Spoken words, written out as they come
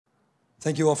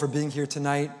Thank you all for being here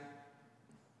tonight,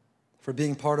 for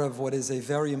being part of what is a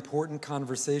very important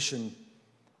conversation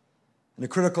in a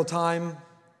critical time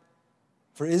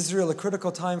for Israel, a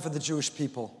critical time for the Jewish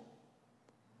people.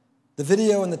 The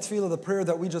video and the tefillah, the prayer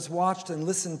that we just watched and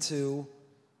listened to,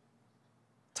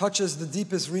 touches the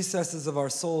deepest recesses of our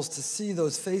souls to see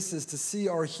those faces, to see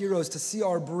our heroes, to see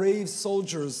our brave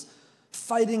soldiers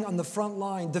fighting on the front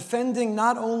line, defending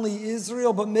not only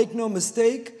Israel, but make no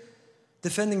mistake,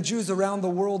 defending Jews around the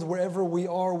world wherever we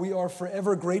are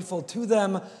forever grateful to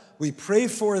them. We pray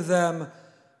for them.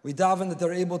 We daven that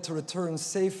they're able to return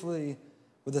safely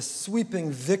with a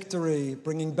sweeping victory,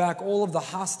 bringing back all of the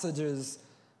hostages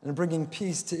and bringing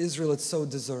peace to Israel it so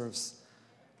deserves.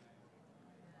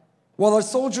 While our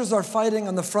soldiers are fighting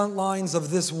on the front lines of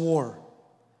this war,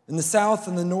 in the south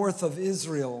and the north of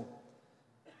Israel,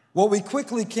 what we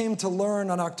quickly came to learn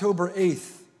on October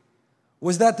 8th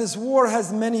was that this war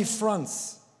has many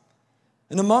fronts.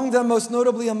 And among them, most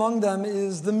notably among them,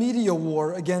 is the media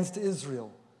war against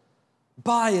Israel.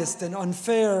 Biased and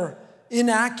unfair,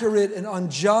 inaccurate and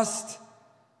unjust,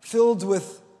 filled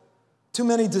with too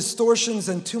many distortions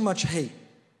and too much hate.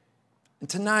 And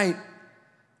tonight,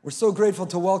 we're so grateful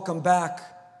to welcome back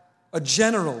a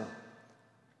general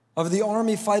of the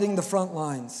army fighting the front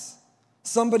lines.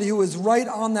 Somebody who is right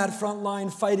on that front line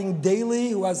fighting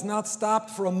daily, who has not stopped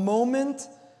for a moment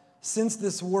since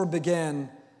this war began.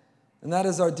 And that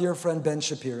is our dear friend Ben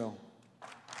Shapiro.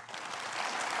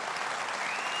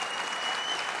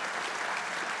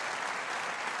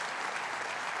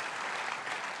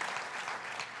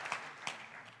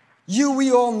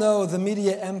 We all know the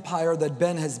media empire that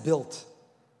Ben has built,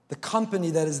 the company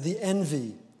that is the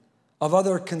envy of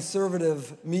other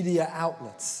conservative media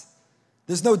outlets.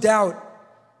 There's no doubt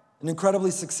an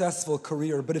incredibly successful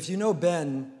career, but if you know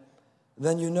Ben,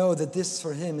 then you know that this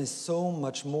for him is so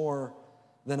much more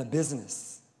than a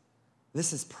business.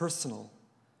 This is personal.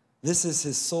 This is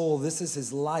his soul. This is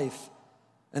his life.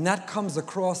 And that comes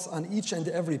across on each and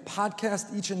every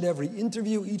podcast, each and every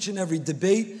interview, each and every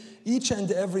debate, each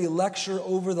and every lecture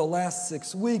over the last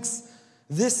 6 weeks.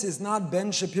 This is not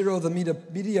Ben Shapiro, the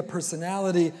media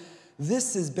personality.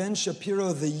 This is Ben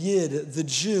Shapiro, the Yid, the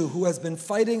Jew, who has been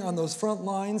fighting on those front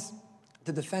lines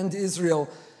to defend Israel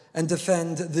and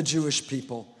defend the Jewish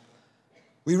people.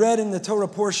 We read in the Torah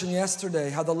portion yesterday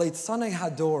how the late Sanei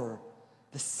Hador,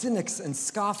 the cynics and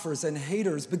scoffers and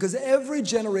haters, because every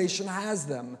generation has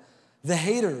them, the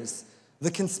haters, the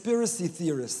conspiracy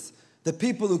theorists, the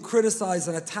people who criticize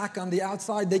and attack on the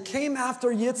outside, they came after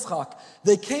Yitzchak,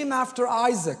 they came after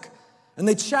Isaac, and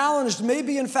they challenged,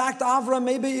 maybe in fact Avram,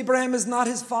 maybe Abraham is not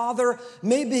his father,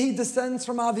 maybe he descends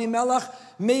from Avimelech,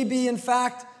 maybe in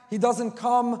fact he doesn't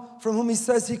come from whom he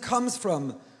says he comes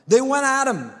from. They went at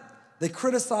him. They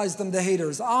criticized him, the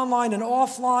haters. Online and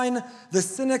offline, the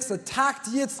cynics attacked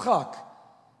Yitzchak.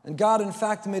 And God in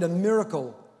fact made a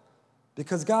miracle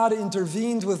because God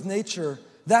intervened with nature.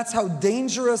 That's how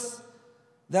dangerous,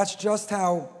 that's just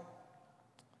how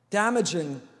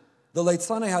damaging the late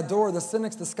Sanei Hador, the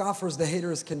cynics, the scoffers, the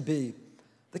haters can be.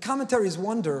 The commentaries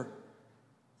wonder,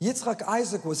 Yitzchak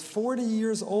Isaac was 40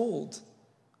 years old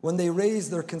when they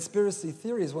raised their conspiracy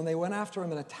theories, when they went after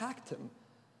him and attacked him.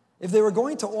 If they were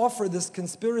going to offer this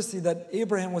conspiracy that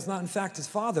Abraham was not in fact his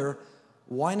father,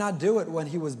 why not do it when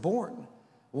he was born?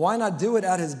 Why not do it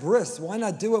at his bris? Why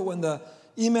not do it when the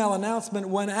email announcement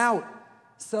went out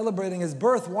celebrating his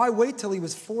birth? Why wait till he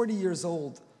was 40 years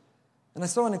old? And I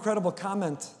saw an incredible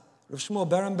comment. Rav Shmuel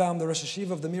Berenbaum, the Rosh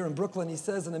Hashiva of the Mir in Brooklyn, he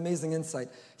says an amazing insight.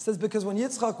 He says, because when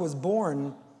Yitzchak was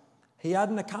born, he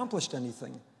hadn't accomplished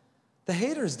anything. The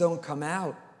haters don't come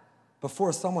out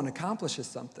before someone accomplishes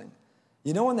something.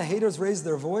 You know when the haters raise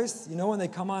their voice? You know when they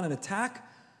come on and attack?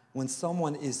 When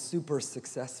someone is super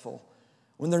successful.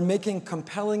 When they're making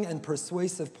compelling and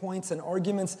persuasive points and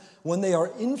arguments, when they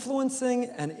are influencing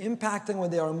and impacting,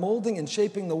 when they are molding and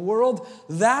shaping the world,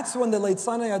 that's when the late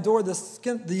Sanei Hador,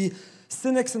 the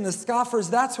cynics and the scoffers,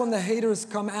 that's when the haters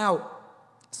come out.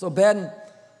 So Ben,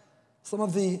 some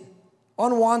of the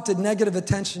unwanted negative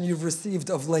attention you've received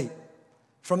of late,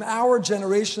 from our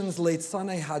generation's late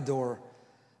Sanei Hador,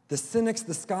 the cynics,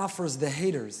 the scoffers, the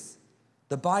haters,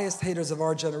 the biased haters of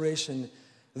our generation,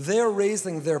 they're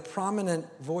raising their prominent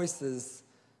voices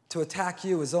to attack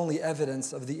you is only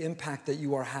evidence of the impact that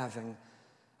you are having,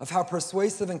 of how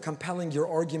persuasive and compelling your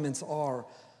arguments are,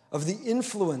 of the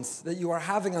influence that you are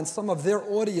having on some of their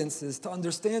audiences to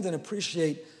understand and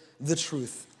appreciate the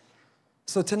truth.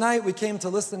 So tonight we came to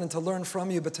listen and to learn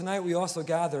from you, but tonight we also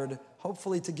gathered,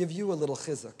 hopefully to give you a little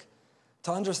chizuk,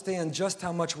 to understand just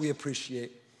how much we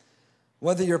appreciate.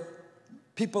 Whether your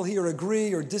people here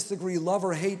agree or disagree, love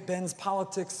or hate Ben's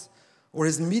politics, or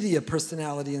his media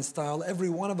personality and style, every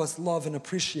one of us love and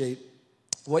appreciate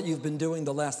what you've been doing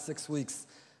the last 6 weeks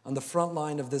on the front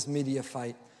line of this media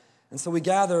fight. And so we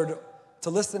gathered to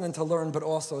listen and to learn, but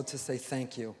also to say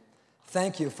thank you.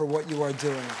 Thank you for what you are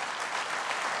doing.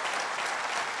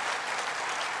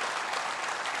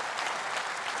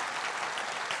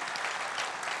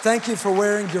 Thank you for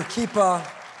wearing your kippah.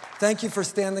 Thank you for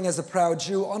standing as a proud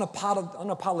Jew,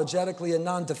 unapologetically and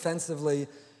non-defensively.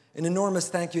 An enormous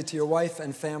thank you to your wife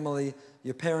and family,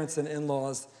 your parents and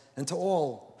in-laws, and to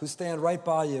all who stand right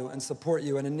by you and support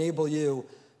you and enable you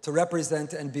to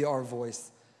represent and be our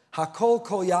voice. Hakol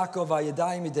kol Yaakov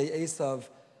hayadayim midei Esav.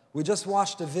 We just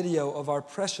watched a video of our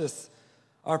precious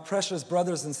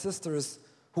brothers and sisters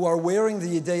who are wearing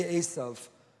the Yidei Esav,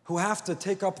 who have to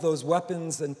take up those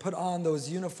weapons and put on those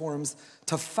uniforms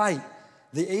to fight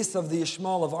the Esav, the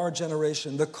Ishmael of our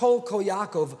generation. The Kol Kol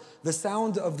Yaakov, the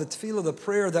sound of the tefillah, the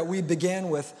prayer that we began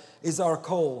with, is our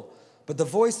kol. But the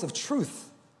voice of truth,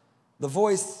 the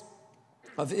voice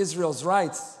of Israel's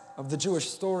rights, of the Jewish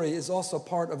story, is also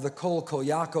part of the Kol Kol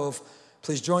Yaakov.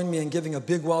 Please join me in giving a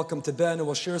big welcome to Ben, who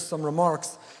will share some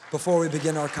remarks before we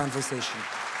begin our conversation.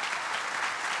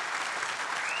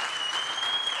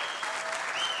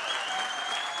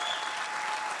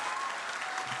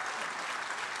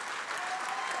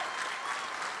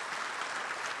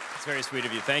 It's very sweet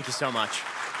of you. Thank you so much.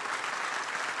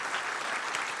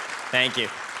 Thank you.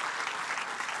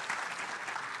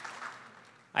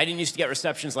 I didn't used to get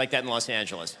receptions like that in Los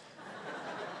Angeles.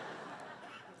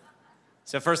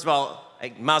 So first of all,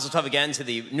 mazel tov again to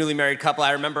the newly married couple.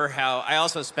 I remember how I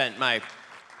also spent my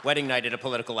wedding night at a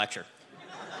political lecture.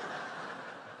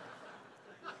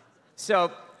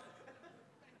 So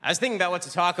I was thinking about what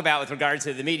to talk about with regard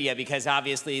to the media, because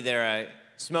obviously they're a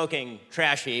smoking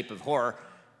trash heap of horror.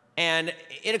 And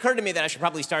it occurred to me that I should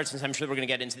probably start, since I'm sure we're going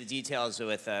to get into the details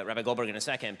with Rabbi Goldberg in a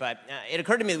second, but it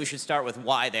occurred to me that we should start with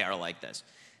why they are like this.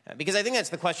 Because I think that's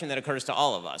the question that occurs to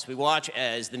all of us. We watch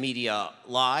as the media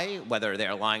lie, whether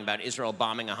they're lying about Israel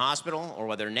bombing a hospital, or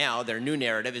whether now their new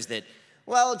narrative is that,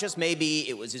 well, just maybe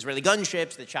it was Israeli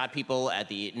gunships that shot people at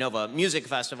the Nova Music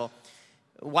Festival.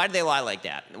 Why do they lie like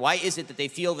that? Why is it that they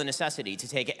feel the necessity to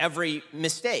take every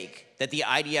mistake that the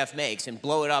IDF makes and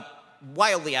blow it up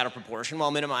wildly out of proportion while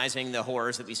minimizing the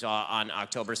horrors that we saw on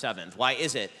October 7th? Why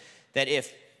is it that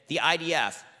if the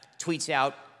IDF tweets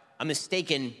out a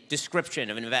mistaken description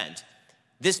of an event,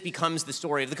 this becomes the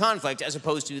story of the conflict, as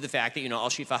opposed to the fact that,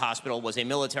 Al-Shifa Hospital was a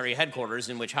military headquarters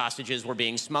in which hostages were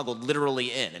being smuggled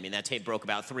literally in? I mean, that tape broke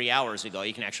about 3 hours ago.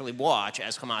 You can actually watch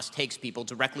as Hamas takes people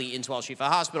directly into Al-Shifa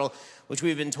Hospital, which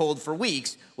we've been told for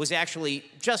weeks was actually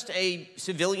just a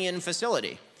civilian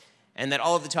facility. And that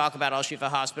all of the talk about Al-Shifa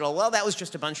Hospital, well, that was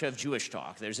just a bunch of Jewish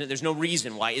talk. There's no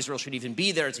reason why Israel should even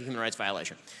be there. It's a human rights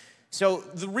violation. So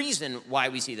the reason why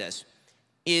we see this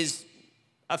is,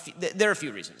 there are a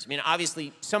few reasons. I mean,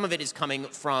 obviously, some of it is coming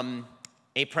from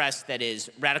a press that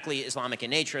is radically Islamic in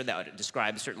nature, that would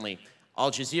describe certainly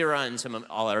Al Jazeera and some of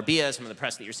Al Arabiya, some of the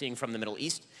press that you're seeing from the Middle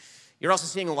East. You're also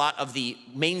seeing a lot of the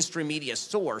mainstream media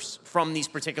source from these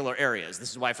particular areas.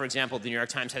 This is why, for example, the New York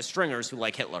Times has stringers who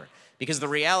like Hitler. Because the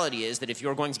reality is that if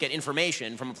you're going to get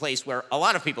information from a place where a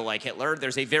lot of people like Hitler,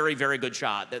 there's a very, very good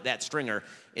shot that that stringer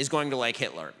is going to like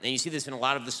Hitler. And you see this in a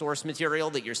lot of the source material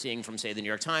that you're seeing from, say, the New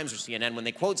York Times or CNN when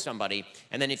they quote somebody.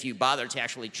 And then if you bother to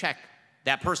actually check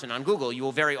that person on Google, you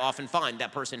will very often find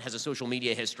that person has a social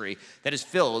media history that is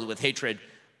filled with hatred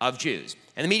of Jews.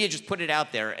 And the media just put it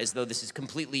out there as though this is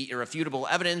completely irrefutable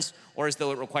evidence, or as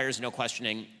though it requires no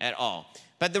questioning at all.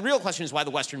 But the real question is why the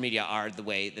Western media are the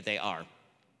way that they are.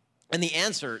 And the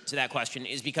answer to that question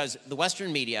is because the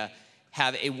Western media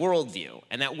have a worldview,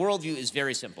 and that worldview is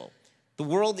very simple. The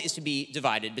world is to be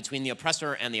divided between the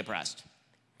oppressor and the oppressed.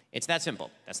 It's that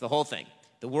simple. That's the whole thing.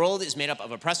 The world is made up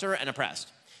of oppressor and oppressed.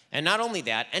 And not only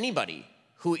that, anybody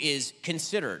who is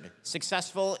considered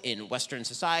successful in Western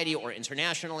society or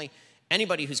internationally,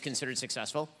 anybody who's considered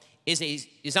successful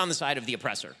is on the side of the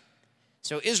oppressor.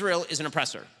 So Israel is an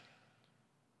oppressor.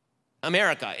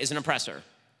 America is an oppressor.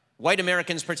 White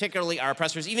Americans particularly are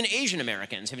oppressors. Even Asian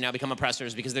Americans have now become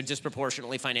oppressors because they're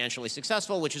disproportionately financially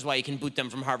successful, which is why you can boot them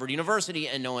from Harvard University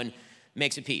and no one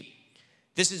makes a peep.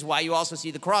 This is why you also see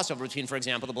the crossover between, for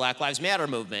example, the Black Lives Matter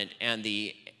movement and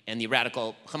the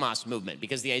radical Hamas movement,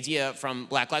 because the idea from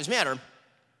Black Lives Matter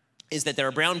is that there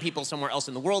are brown people somewhere else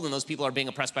in the world and those people are being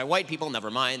oppressed by white people,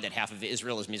 never mind that half of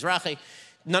Israel is Mizrahi.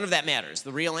 None of that matters.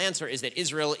 The real answer is that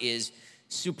Israel is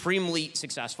supremely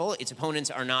successful. Its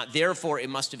opponents are not. Therefore, it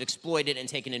must have exploited and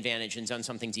taken advantage and done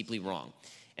something deeply wrong.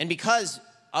 And because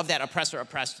of that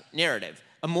oppressor-oppressed narrative,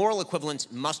 a moral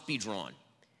equivalence must be drawn.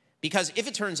 Because if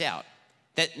it turns out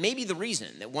that maybe the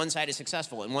reason that one side is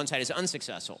successful and one side is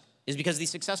unsuccessful is because the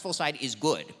successful side is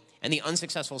good and the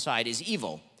unsuccessful side is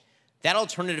evil, that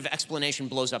alternative explanation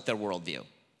blows up their worldview.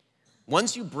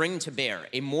 Once you bring to bear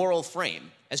a moral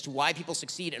frame as to why people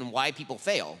succeed and why people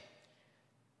fail,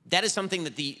 that is something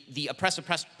that the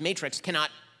oppress-oppressed matrix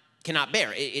cannot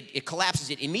bear. It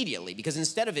collapses it immediately, because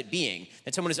instead of it being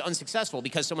that someone is unsuccessful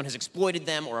because someone has exploited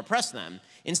them or oppressed them,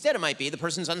 instead it might be the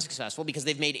person's unsuccessful because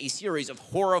they've made a series of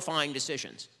horrifying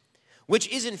decisions, which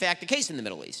is in fact the case in the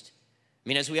Middle East. I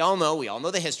mean, as we all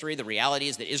know the history. The reality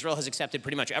is that Israel has accepted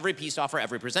pretty much every peace offer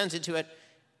ever presented to it.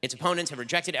 Its opponents have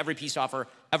rejected every peace offer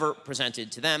ever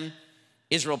presented to them.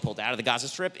 Israel pulled out of the Gaza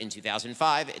Strip in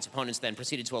 2005. Its opponents then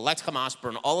proceeded to elect Hamas,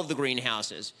 burn all of the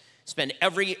greenhouses, spend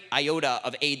every iota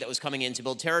of aid that was coming in to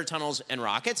build terror tunnels and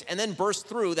rockets, and then burst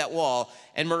through that wall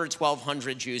and murder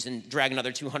 1,200 Jews and drag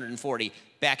another 240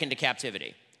 back into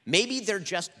captivity. Maybe they're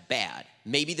just bad.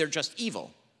 Maybe they're just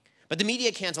evil. But the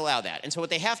media can't allow that. And so what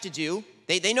they have to do,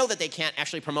 they know that they can't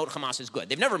actually promote Hamas as good.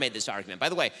 They've never made this argument. By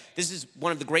the way, this is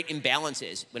one of the great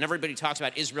imbalances. When everybody talks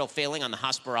about Israel failing on the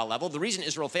Hasbara level, the reason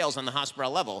Israel fails on the Hasbara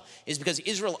level is because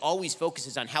Israel always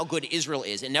focuses on how good Israel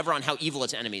is and never on how evil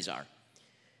its enemies are.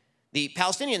 The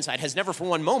Palestinian side has never for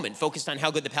one moment focused on how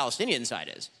good the Palestinian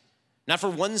side is. Not for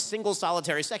one single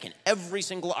solitary second. Every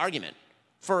single argument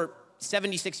for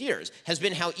 76 years has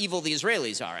been how evil the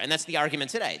Israelis are. And that's the argument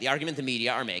today. The argument the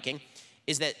media are making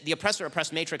is that the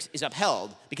oppressor-oppressed matrix is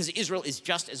upheld because Israel is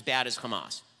just as bad as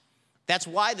Hamas. That's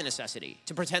why the necessity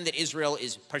to pretend that Israel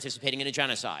is participating in a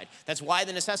genocide. That's why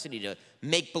the necessity to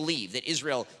make believe that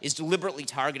Israel is deliberately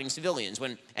targeting civilians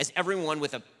when, as everyone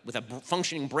with a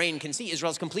functioning brain can see,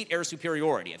 Israel's complete air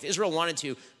superiority. If Israel wanted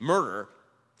to murder,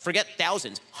 forget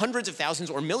thousands, hundreds of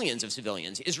thousands or millions of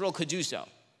civilians, Israel could do so.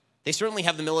 They certainly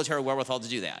have the military wherewithal to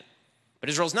do that. But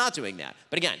Israel's not doing that.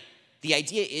 But again, the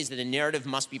idea is that a narrative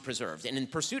must be preserved. And in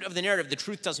pursuit of the narrative, the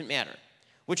truth doesn't matter,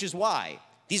 which is why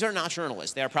these are not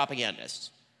journalists, they are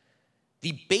propagandists.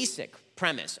 The basic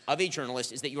premise of a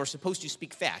journalist is that you are supposed to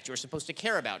speak fact, you are supposed to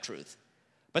care about truth.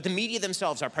 But the media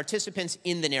themselves are participants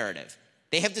in the narrative.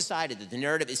 They have decided that the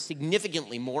narrative is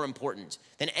significantly more important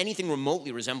than anything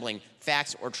remotely resembling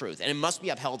facts or truth, and it must be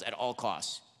upheld at all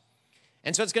costs.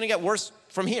 And so it's going to get worse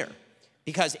from here,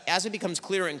 because as it becomes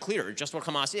clearer and clearer just what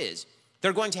Hamas is,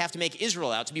 they're going to have to make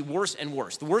Israel out to be worse and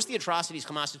worse. The worse the atrocities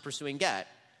Hamas is pursuing get,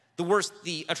 the worse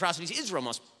the atrocities Israel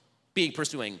must be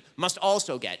pursuing must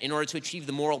also get in order to achieve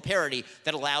the moral parity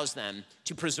that allows them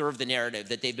to preserve the narrative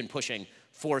that they've been pushing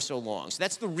for so long. So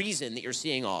that's the reason that you're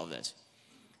seeing all of this.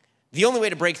 The only way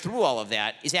to break through all of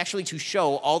that is actually to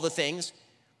show all the things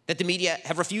that the media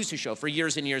have refused to show for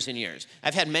years and years and years.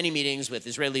 I've had many meetings with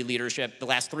Israeli leadership. The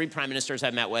last 3 prime ministers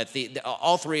I've met with,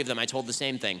 all 3 of them, I told the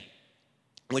same thing,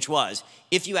 which was,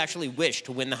 if you actually wish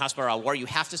to win the Hasbara war, you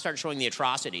have to start showing the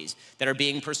atrocities that are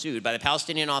being pursued by the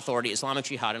Palestinian Authority, Islamic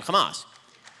Jihad, and Hamas.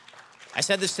 I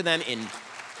said this to them in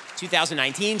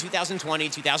 2019, 2020,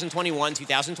 2021,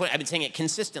 2020. I've been saying it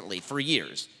consistently for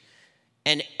years.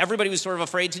 And everybody was sort of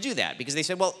afraid to do that because they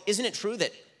said, well, isn't it true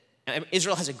that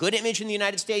Israel has a good image in the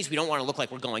United States? We don't want to look like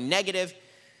we're going negative.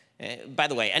 By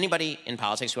the way, anybody in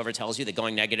politics who ever tells you that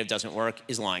going negative doesn't work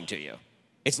is lying to you.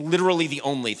 It's literally the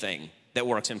only thing that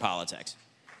works in politics.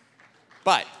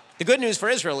 But the good news for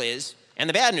Israel is, and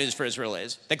the bad news for Israel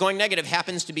is, that going negative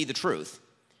happens to be the truth.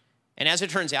 And as it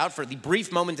turns out, for the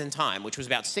brief moment in time, which was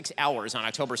about 6 hours on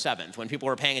October 7th, when people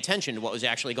were paying attention to what was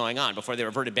actually going on before they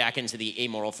reverted back into the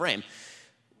amoral frame,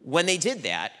 when they did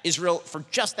that, Israel, for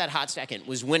just that hot second,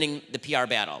 was winning the PR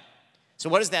battle. So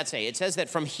what does that say? It says that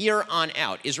from here on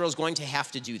out, Israel's going to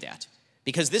have to do that.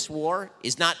 Because this war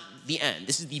is not the end.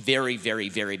 This is the very, very,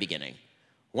 very beginning.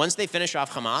 Once they finish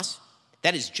off Hamas,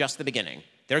 that is just the beginning.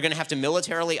 They're going to have to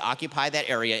militarily occupy that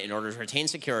area in order to retain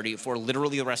security for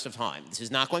literally the rest of time. This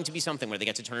is not going to be something where they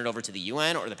get to turn it over to the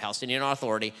UN or the Palestinian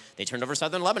Authority. They turned over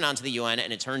southern Lebanon to the UN,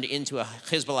 and it turned into a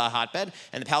Hezbollah hotbed,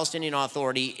 and the Palestinian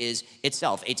Authority is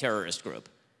itself a terrorist group.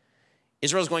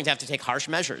 Israel is going to have to take harsh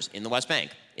measures in the West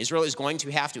Bank. Israel is going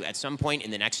to have to, at some point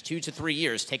in the next 2 to 3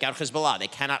 years, take out Hezbollah. They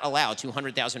cannot allow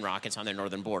 200,000 rockets on their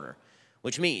northern border,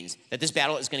 which means that this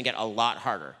battle is going to get a lot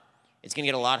harder. It's going to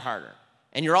get a lot harder.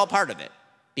 And you're all part of it,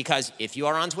 because if you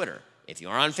are on Twitter, if you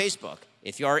are on Facebook,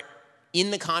 if you are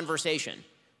in the conversation,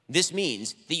 this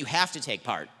means that you have to take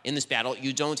part in this battle.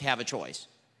 You don't have a choice.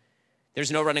 There's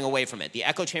no running away from it. The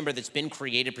echo chamber that's been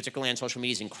created, particularly on social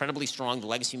media, is incredibly strong. The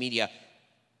legacy media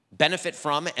benefit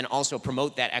from and also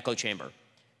promote that echo chamber.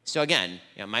 So again,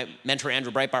 my mentor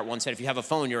Andrew Breitbart once said, if you have a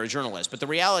phone, you're a journalist. But the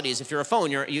reality is, if you're a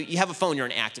phone, you have a phone, you're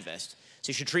an activist. So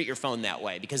you should treat your phone that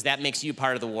way, because that makes you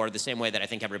part of the war the same way that I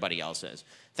think everybody else is.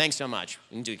 Thanks so much.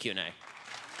 We can do a Q&A.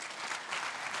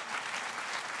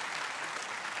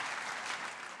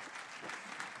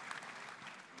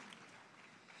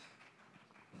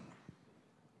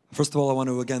 First of all, I want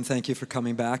to again thank you for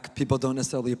coming back. People don't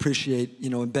necessarily appreciate,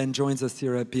 when Ben joins us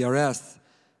here at BRS,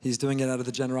 he's doing it out of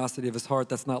the generosity of his heart.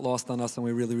 That's not lost on us, and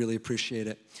we really, really appreciate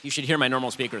it. You should hear my normal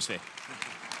speaker's fee.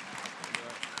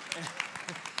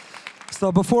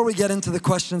 So before we get into the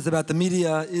questions about the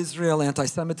media, Israel,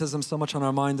 anti-Semitism, so much on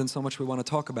our mind and so much we want to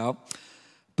talk about,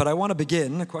 but I want to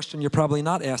begin, a question you're probably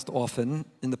not asked often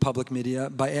in the public media,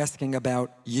 by asking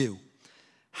about you.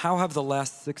 How have the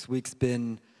last 6 weeks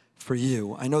been for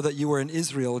you? I know that you were in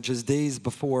Israel just days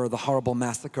before the horrible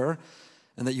massacre,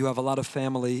 and that you have a lot of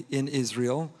family in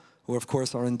Israel who, of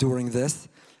course, are enduring this.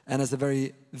 And as a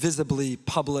very visibly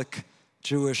public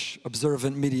Jewish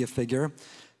observant media figure,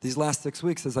 these last 6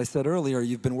 weeks, as I said earlier,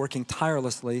 you've been working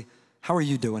tirelessly. How are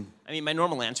you doing? I mean, my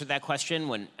normal answer to that question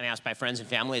when I'm asked by friends and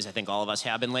family, as I think all of us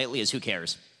have been lately, is who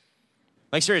cares?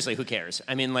 Like, seriously, who cares?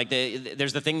 I mean, like,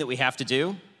 there's the thing that we have to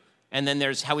do, and then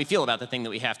there's how we feel about the thing that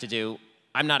we have to do.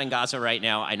 I'm not in Gaza right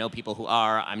now. I know people who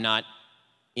are. I'm not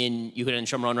in Yehuda and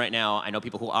Shomron right now. I know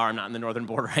people who are. I'm not in the northern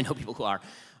border. I know people who are.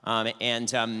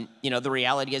 The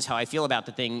reality is how I feel about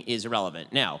the thing is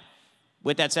irrelevant. Now,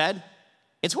 with that said,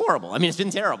 it's horrible. I mean, it's been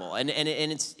terrible, and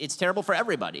it's terrible for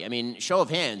everybody. I mean, show of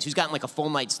hands, who's gotten like a full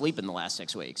night's sleep in the last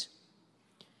 6 weeks?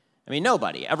 I mean,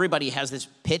 nobody. Everybody has this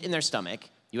pit in their stomach.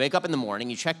 You wake up in the morning,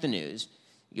 you check the news.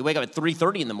 You wake up at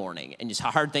 3:30 in the morning, and it's a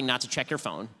hard thing not to check your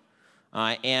phone.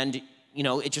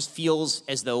 It just feels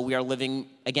as though we are living,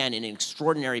 again, in an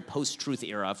extraordinary post-truth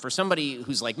era. For somebody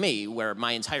who's like me, where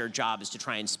my entire job is to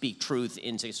try and speak truth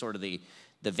into sort of the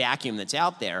vacuum that's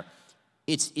out there,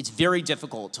 it's very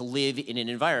difficult to live in an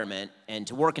environment and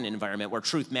to work in an environment where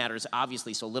truth matters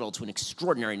obviously so little to an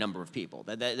extraordinary number of people.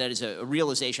 That is a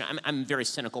realization. I'm a very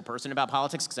cynical person about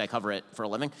politics because I cover it for a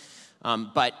living.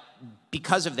 But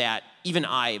because of that, even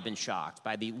I have been shocked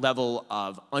by the level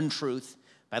of untruth,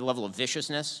 by the level of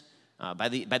viciousness, by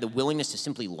the willingness to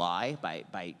simply lie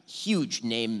by huge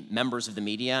name members of the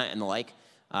media and the like.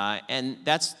 And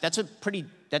that's a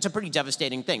pretty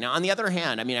devastating thing. Now, on the other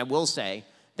hand, I mean, I will say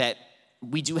that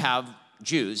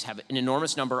Jews have an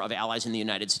enormous number of allies in the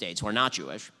United States who are not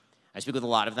Jewish. I speak with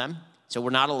a lot of them, so we're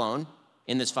not alone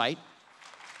in this fight.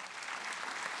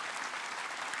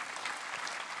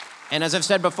 And as I've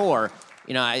said before,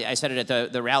 I said it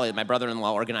at the rally that my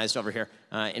brother-in-law organized over here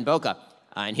in Boca,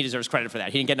 and he deserves credit for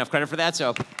that. He didn't get enough credit for that,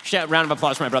 so round of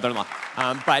applause for my brother-in-law.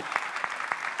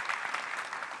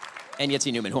 And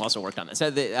Yitzi Newman, who also worked on this.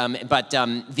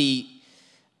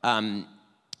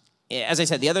 As I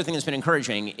said, the other thing that's been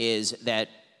encouraging is that,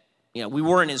 we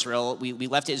were in Israel. We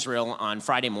left Israel on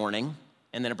Friday morning,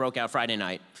 and then it broke out Friday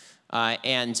night.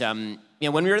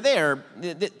 When we were there,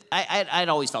 I'd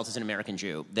always felt as an American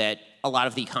Jew that a lot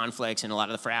of the conflicts and a lot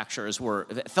of the fractures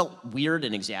felt weird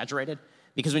and exaggerated.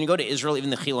 Because when you go to Israel, even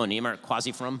the Chilonim are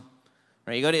quasi-frum.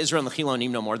 Right? You go to Israel, and the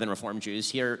Chilonim know more than Reform Jews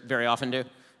here very often do.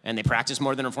 And they practice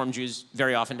more than Reform Jews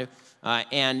very often do.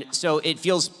 And so it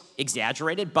feels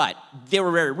exaggerated, but they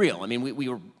were very real. I mean, we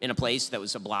were in a place that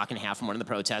was a block and a half from one of the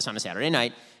protests on a Saturday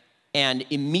night. And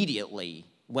immediately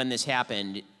when this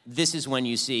happened, this is when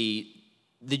you see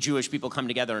the Jewish people come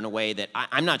together in a way that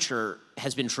I'm not sure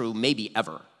has been true maybe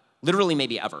ever. Literally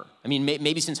maybe ever. I mean,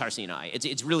 maybe since Har Sinai.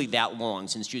 It's really that long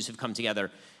since Jews have come together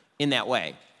in that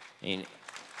way. I mean,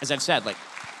 as I've said,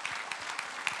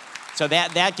 so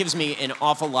that gives me an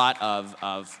awful lot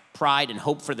of pride and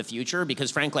hope for the future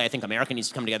because, frankly, I think America needs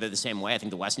to come together the same way. I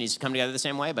think the West needs to come together the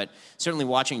same way, but certainly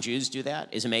watching Jews do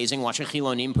that is amazing. Watching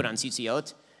Chilonim put on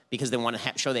tzitziot because they want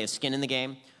to show they have skin in the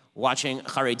game. Watching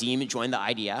Haredim join the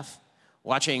IDF.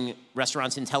 Watching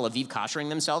restaurants in Tel Aviv koshering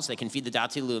themselves so they can feed the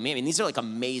Dati Leumi. I mean, these are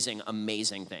amazing,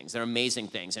 amazing things. They're amazing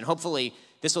things. And hopefully,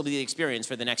 this will be the experience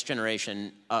for the next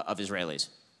generation of Israelis.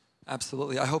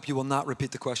 Absolutely. I hope you will not repeat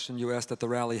the question you asked at the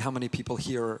rally. How many people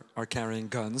here are carrying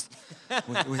guns?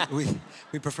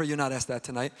 we prefer you not ask that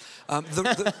tonight.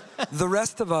 The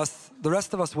rest of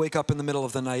us wake up in the middle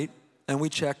of the night and we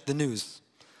check the news.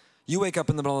 You wake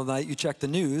up in the middle of the night, you check the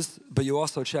news, but you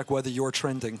also check whether you're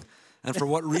trending. And for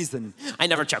what reason? I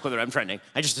never check whether I'm trending.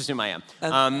 I just assume I am.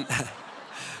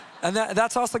 And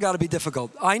that's also got to be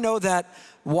difficult. I know that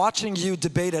watching you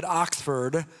debate at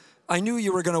Oxford, I knew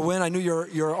you were going to win. I knew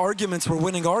your arguments were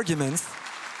winning arguments.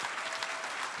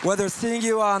 Whether seeing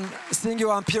you on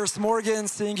Piers Morgan,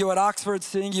 seeing you at Oxford,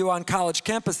 seeing you on college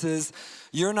campuses,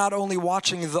 you're not only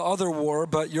watching the other war,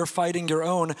 but you're fighting your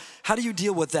own. How do you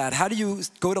deal with that? How do you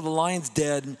go to the lion's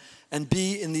den and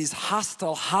be in these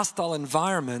hostile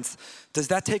environments? Does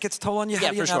that take its toll on you?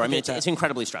 Yeah, for sure. I mean, it's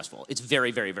incredibly stressful. It's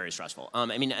very, very, very stressful.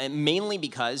 Mainly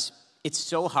because it's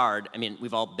so hard. I mean,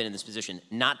 we've all been in this position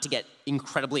not to get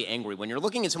incredibly angry when you're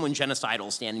looking at someone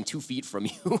genocidal standing 2 feet from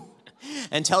you.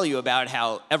 and tell you about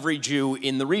how every Jew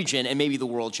in the region and maybe the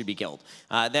world should be killed.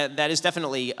 That is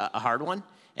definitely a hard one.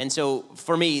 And so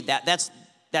for me, that's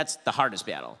the hardest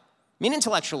battle. I mean,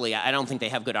 intellectually, I don't think they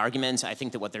have good arguments. I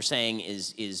think that what they're saying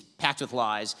is packed with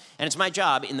lies. And it's my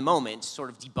job in the moment to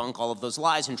sort of debunk all of those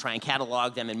lies and try and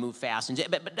catalog them and move fast.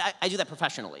 But I do that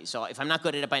professionally. So if I'm not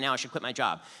good at it by now, I should quit my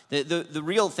job. The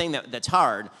real thing that's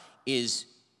hard is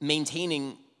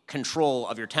maintaining control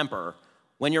of your temper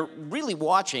when you're really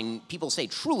watching people say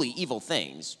truly evil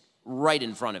things right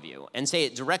in front of you and say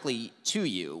it directly to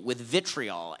you with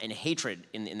vitriol and hatred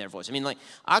in their voice. I mean, like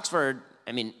Oxford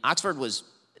was...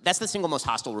 That's the single most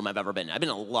hostile room I've ever been in. I've been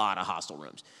in a lot of hostile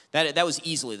rooms. That was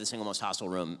easily the single most hostile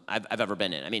room I've ever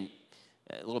been in. I mean,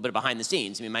 a little bit behind the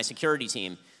scenes. I mean, my security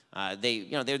team,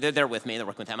 they're there with me. They're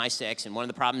working with MI6, and one of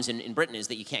the problems in Britain is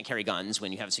that you can't carry guns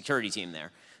when you have a security team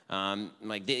there.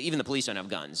 Even the police don't have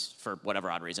guns for whatever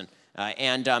odd reason.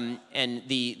 And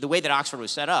the way that Oxford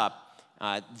was set up,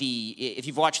 if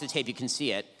you've watched the tape, you can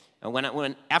see it.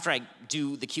 After I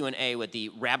do the Q&A with the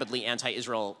rabidly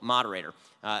anti-Israel moderator,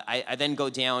 I then go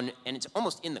down, and it's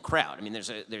almost in the crowd. I mean,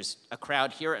 there's a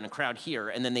crowd here and a crowd here,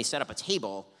 and then they set up a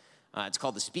table. It's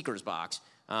called the speaker's box,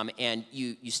 and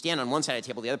you stand on one side of the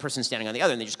table, the other person's standing on the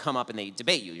other, and they just come up and they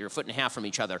debate you. You're a foot and a half from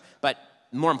each other. But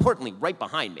more importantly, right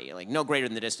behind me, like no greater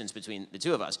than the distance between the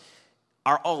two of us,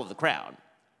 are all of the crowd.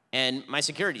 And my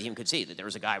security team could see that there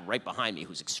was a guy right behind me who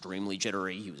was extremely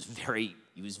jittery. He was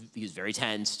very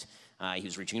tensed. He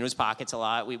was reaching into his pockets a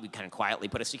lot. We kind of quietly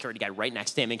put a security guy right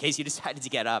next to him in case he decided to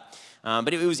get up.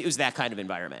 But it was that kind of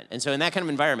environment. And so in that kind of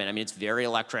environment, I mean, it's very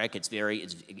electric. It's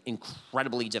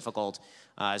incredibly difficult.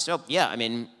 So yeah, I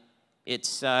mean,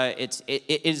 it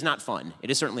is not fun.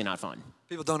 It is certainly not fun.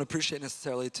 People don't appreciate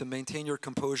necessarily to maintain your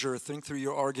composure, think through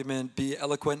your argument, be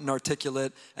eloquent and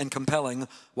articulate and compelling,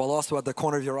 while also at the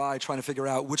corner of your eye trying to figure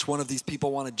out which one of these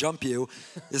people want to jump you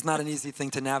is not an easy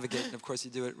thing to navigate. And of course,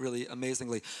 you do it really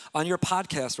amazingly. On your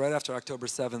podcast, right after October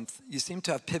 7th, you seem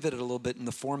to have pivoted a little bit in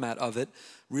the format of it,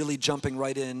 really jumping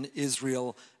right in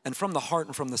Israel and from the heart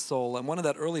and from the soul. And one of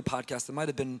that early podcasts, it might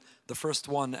have been the first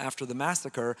one after the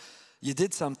massacre, you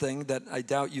did something that I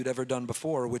doubt you'd ever done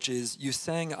before, which is you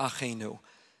sang Achenu.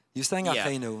 You sang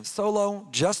Achenu. Solo,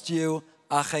 just you,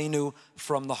 Achenu,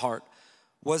 from the heart.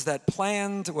 Was that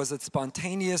planned? Was it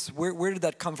spontaneous? Where did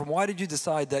that come from? Why did you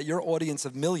decide that your audience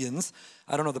of millions,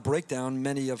 I don't know the breakdown,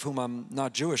 many of whom I'm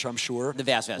not Jewish, I'm sure. The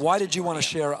vast why did you want to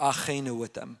share Achenu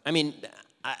with them? I mean,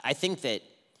 I think that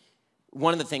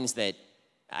one of the things that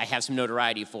I have some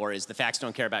notoriety for is the facts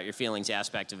don't care about your feelings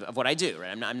aspect of what I do,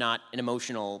 right? I'm not an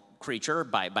emotional creature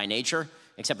by nature,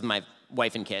 except with my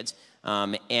wife and kids.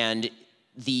 And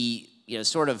the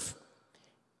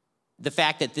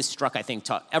fact that this struck, I think,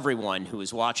 to everyone who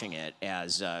was watching it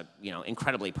as,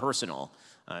 incredibly personal.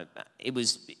 It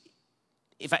was,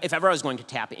 if ever I was going to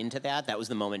tap into that, that was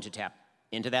the moment to tap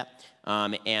into that.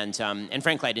 And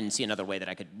frankly, I didn't see another way that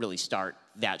I could really start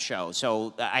that show.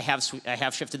 So I have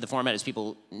shifted the format, as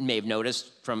people may have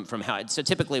noticed from how. So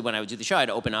typically when I would do the show, I'd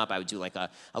open up, I would do like a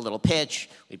little pitch.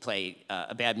 We'd play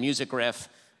a bad music riff.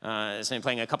 So I'm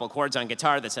playing a couple of chords on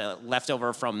guitar that's a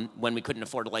leftover from when we couldn't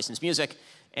afford to license music.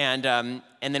 And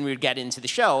then we would get into the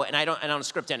show, and I don't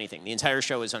script anything. The entire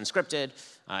show is unscripted.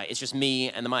 It's just me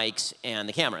and the mics and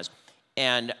the cameras.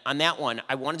 And on that one,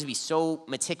 I wanted to be so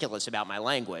meticulous about my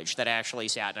language that I actually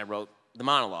sat and I wrote the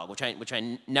monologue, which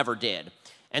I never did.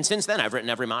 And since then, I've written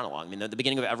every monologue. I mean, the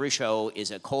beginning of every show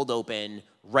is a cold open,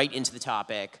 right into the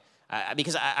topic,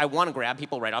 because I want to grab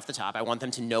people right off the top. I want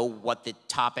them to know what the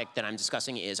topic that I'm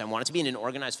discussing is. I want it to be in an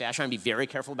organized fashion. I want to be very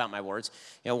careful about my words.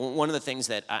 You know, one of the things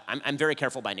that I'm very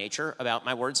careful by nature about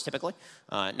my words, typically,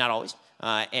 not always.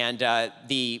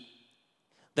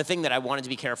 The thing that I wanted to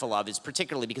be careful of is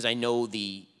particularly because I know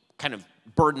the kind of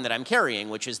burden that I'm carrying,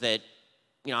 which is that,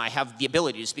 you know, I have the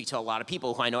ability to speak to a lot of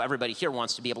people who I know everybody here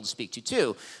wants to be able to speak to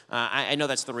too. I know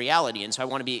that's the reality, and so I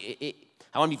want to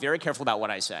be very careful about what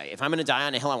I say. If I'm going to die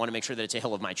on a hill, I want to make sure that it's a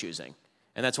hill of my choosing,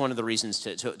 and that's one of the reasons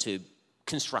to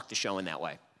construct the show in that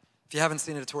way. If you haven't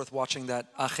seen it, it's worth watching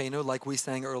that Achenu. Like we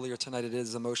sang earlier tonight, it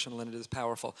is emotional and it is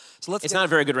powerful. So it's not a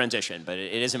very good rendition, but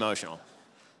it is emotional.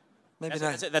 Maybe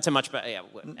that's a much better, yeah.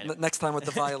 Anyway. Next time with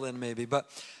the violin, maybe. But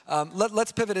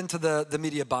let's pivot into the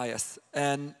media bias.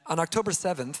 And on October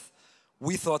 7th,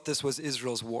 we thought this was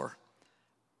Israel's war.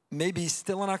 Maybe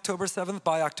still on October 7th,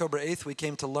 by October 8th, we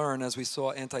came to learn, as we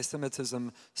saw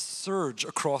anti-Semitism surge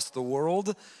across the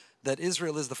world, that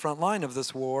Israel is the front line of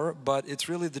this war, but it's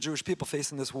really the Jewish people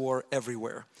facing this war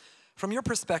everywhere. From your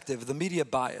perspective, the media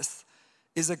bias,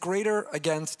 is it greater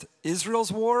against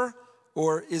Israel's war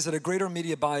Or is it a greater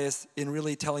media bias in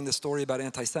really telling the story about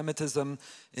anti-Semitism,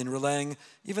 in relaying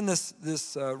even this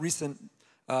recent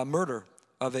murder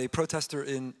of a protester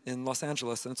in Los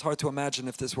Angeles? And it's hard to imagine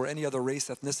if this were any other race,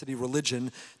 ethnicity,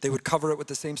 religion, they would cover it with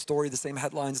the same story, the same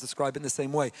headlines, describe it in the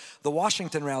same way. The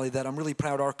Washington rally that I'm really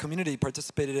proud our community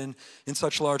participated in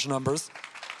such large numbers,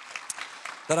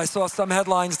 that I saw some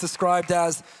headlines described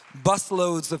as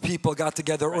busloads of people got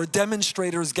together, or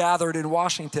demonstrators gathered in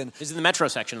Washington. This is the metro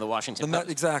section of the Washington Post.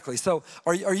 Exactly. So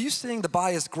are you seeing the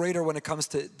bias greater when it comes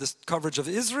to this coverage of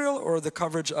Israel or the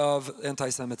coverage of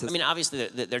anti-Semitism? I mean, obviously,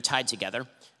 they're tied together.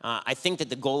 I think that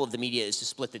the goal of the media is to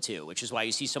split the two, which is why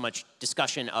you see so much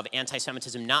discussion of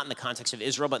anti-Semitism, not in the context of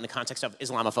Israel, but in the context of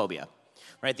Islamophobia.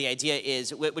 Right? The idea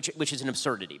is, which is an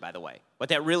absurdity, by the way. What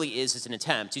that really is an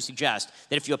attempt to suggest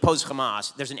that if you oppose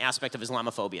Hamas, there's an aspect of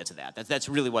Islamophobia to that. That's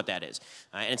really what that is,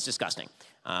 and it's disgusting.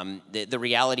 The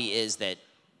reality is that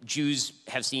Jews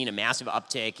have seen a massive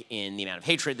uptick in the amount of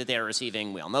hatred that they're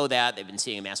receiving. We all know that. They've been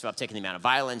seeing a massive uptick in the amount of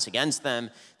violence against them.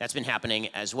 That's been happening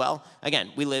as well.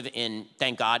 Again, we live in,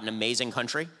 thank God, an amazing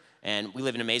country. And we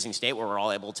live in an amazing state where we're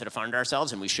all able to defend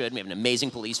ourselves, and we should. We have an amazing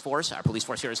police force. Our police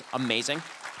force here is amazing.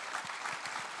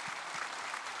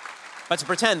 But to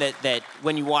pretend that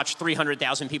when you watch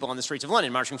 300,000 people on the streets of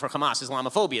London marching for Hamas,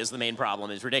 Islamophobia is the main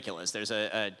problem is ridiculous. There's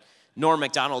a Norm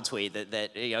Macdonald tweet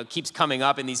that keeps coming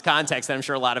up in these contexts that I'm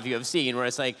sure a lot of you have seen, where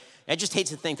it's like, I just hate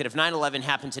to think that if 9/11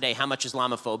 happened today, how much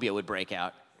Islamophobia would break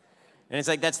out. And it's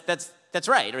like, that's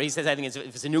right. Or he says, I think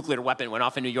if it's a nuclear weapon went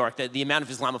off in New York, the amount of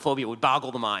Islamophobia would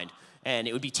boggle the mind, and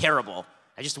it would be terrible.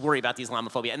 I just worry about the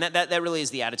Islamophobia. And that really is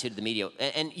the attitude of the media.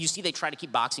 And you see they try to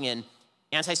keep boxing in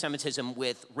anti-Semitism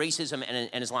with racism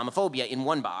and Islamophobia in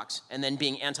one box, and then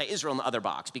being anti-Israel in the other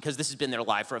box, because this has been their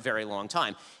lie for a very long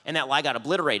time. And that lie got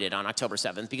obliterated on October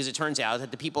 7th, because it turns out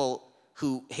that the people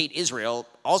who hate Israel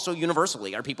also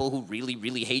universally are people who really,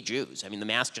 really hate Jews. I mean, the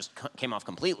mask just came off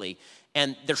completely.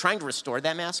 And they're trying to restore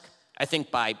that mask, I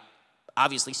think, by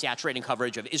obviously saturating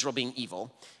coverage of Israel being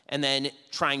evil, and then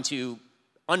trying to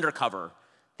undercover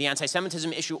the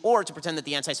anti-Semitism issue, or to pretend that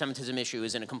the anti-Semitism issue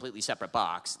is in a completely separate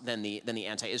box than the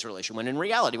anti-Israel issue, when in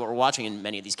reality what we're watching in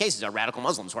many of these cases are radical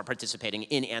Muslims who are participating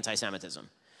in anti-Semitism.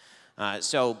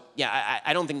 So, yeah,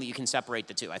 I don't think that you can separate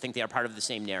the two. I think they are part of the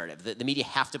same narrative. The media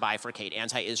have to bifurcate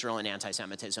anti-Israel and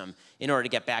anti-Semitism in order to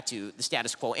get back to the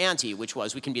status quo ante, which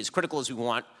was we can be as critical as we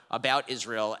want about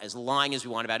Israel, as lying as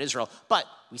we want about Israel, but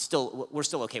we're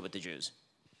still okay with the Jews.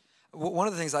 One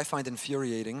of the things I find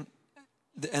infuriating,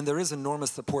 and there is enormous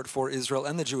support for Israel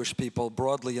and the Jewish people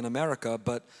broadly in America,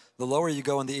 but the lower you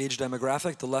go in the age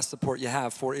demographic, the less support you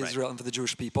have for Israel and for the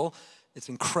Jewish people. It's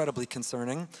incredibly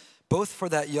concerning, both for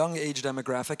that young age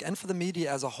demographic and for the media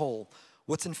as a whole.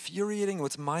 What's infuriating,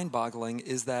 what's mind-boggling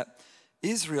is that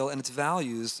Israel and its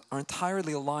values are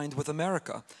entirely aligned with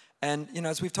America. And,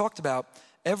 as we've talked about,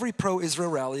 every pro-Israel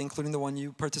rally, including the one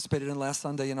you participated in last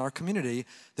Sunday in our community,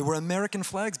 there were American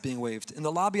flags being waved. In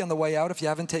the lobby on the way out, if you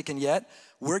haven't taken yet,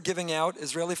 we're giving out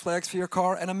Israeli flags for your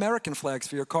car and American flags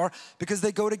for your car because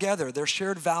they go together. They're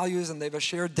shared values and they have a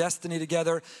shared destiny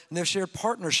together and they have shared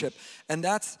partnership. And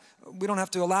we don't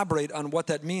have to elaborate on what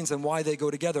that means and why they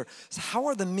go together. So how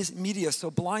are the media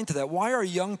so blind to that? Why are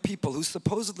young people who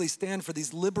supposedly stand for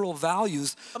these liberal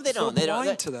values so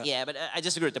blind to that? Yeah, but I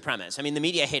disagree with the premise. I mean, the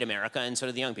media hate America and so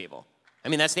do the young people. I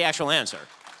mean, that's the actual answer.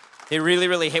 They really,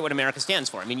 really hate what America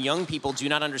stands for. I mean, young people do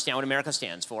not understand what America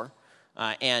stands for,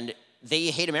 and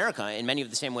they hate America in many of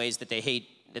the same ways that they hate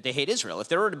Israel. If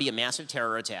there were to be a massive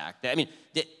terror attack,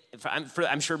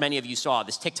 I'm sure many of you saw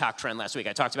this TikTok trend last week.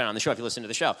 I talked about it on the show if you listened to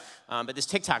the show. But this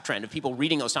TikTok trend of people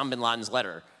reading Osama bin Laden's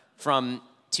letter from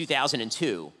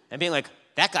 2002 and being like,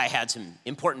 that guy had some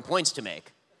important points to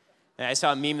make. And I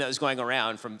saw a meme that was going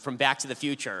around from Back to the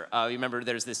Future. You remember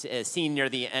there's this scene near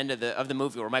the end of the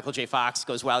movie where Michael J. Fox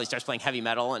goes wild. He starts playing heavy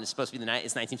metal, and it's supposed to be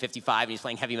it's 1955, and he's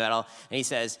playing heavy metal. And he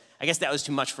says, I guess that was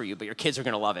too much for you, but your kids are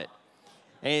going to love it.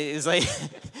 And it's like,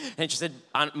 and it just said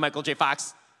on Michael J.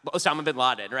 Fox, Osama bin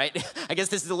Laden, right? I guess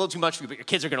this is a little too much for you, but your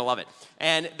kids are going to love it.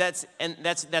 And that's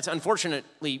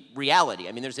unfortunately reality.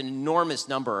 I mean, there's an enormous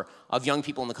number of young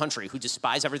people in the country who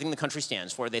despise everything the country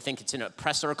stands for. They think it's an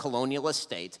oppressor, colonialist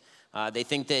state. They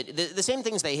think that the same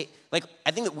things they hate. Like,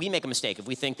 I think that we make a mistake if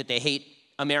we think that they hate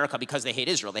America because they hate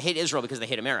Israel. They hate Israel because they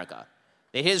hate America.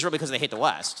 They hate Israel because they hate the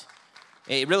West.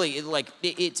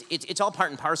 It's all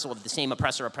part and parcel of the same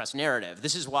oppressor-oppressed narrative.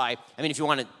 This is why, I mean, if you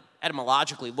want to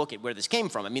etymologically look at where this came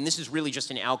from, I mean, this is really just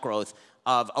an outgrowth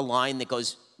of a line that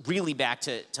goes really back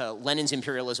to Lenin's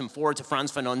imperialism, forward to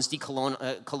Franz Fanon's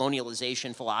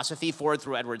decolonialization philosophy, forward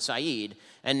through Edward Said,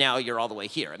 and now you're all the way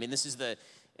here. I mean, this is the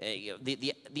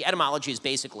etymology is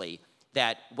basically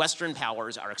that Western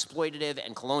powers are exploitative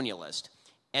and colonialist,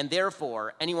 and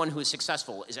therefore anyone who is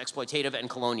successful is exploitative and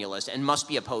colonialist and must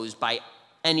be opposed by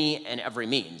any and every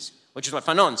means, which is what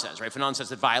Fanon says, right? Fanon says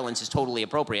that violence is totally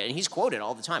appropriate, and he's quoted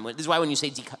all the time. This is why when you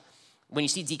see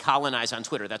decolonize on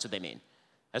Twitter, that's what they mean.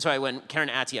 That's why when Karen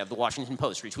Attia of the Washington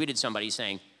Post retweeted somebody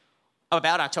saying,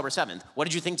 about October 7th, what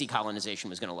did you think decolonization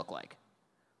was going to look like?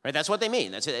 Right, that's what they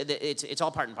mean. It's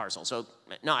all part and parcel. So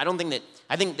no, I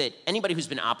think that anybody who's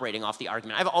been operating off the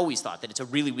argument, I've always thought that it's a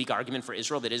really weak argument for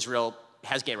Israel, that Israel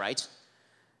has gay rights.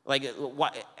 Like,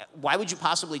 why would you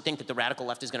possibly think that the radical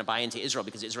left is going to buy into Israel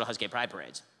because Israel has gay pride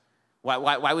parades?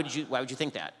 Why would you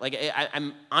think that? Like,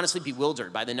 I'm honestly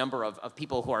bewildered by the number of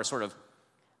people who are sort of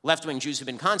left-wing Jews who've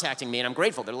been contacting me, and I'm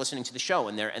grateful they're listening to the show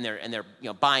and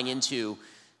they're buying into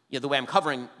the way I'm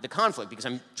covering the conflict, because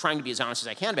I'm trying to be as honest as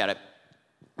I can about it.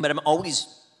 But I'm always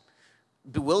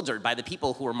bewildered by the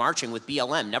people who are marching with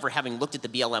BLM, never having looked at the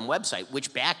BLM website,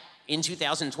 which back in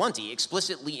 2020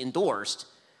 explicitly endorsed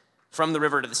from the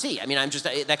river to the sea. I mean,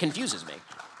 that confuses me.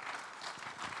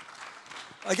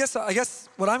 I guess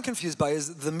what I'm confused by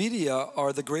is the media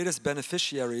are the greatest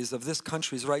beneficiaries of this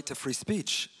country's right to free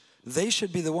speech. They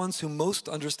should be the ones who most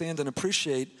understand and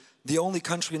appreciate the only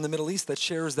country in the Middle East that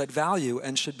shares that value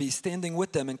and should be standing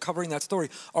with them and covering that story.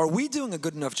 Are we doing a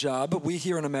good enough job, we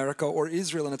here in America or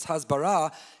Israel and its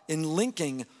Hasbara, in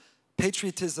linking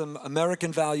patriotism,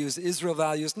 American values, Israel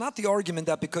values, not the argument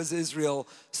that because Israel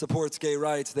supports gay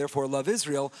rights, therefore love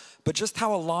Israel, but just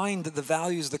how aligned the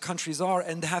values of the countries are,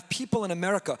 and to have people in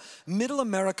America, middle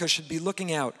America should be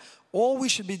looking out. All we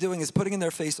should be doing is putting in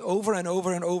their face over and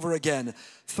over and over again.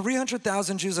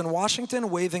 300,000 Jews in Washington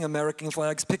waving American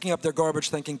flags, picking up their garbage,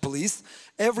 thanking police.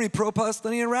 Every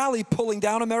pro-Palestinian rally pulling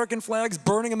down American flags,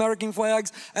 burning American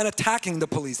flags, and attacking the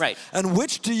police. Right. And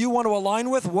which do you want to align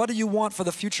with? What do you want for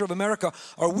the future of America?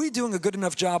 Are we doing a good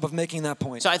enough job of making that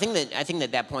point? So I think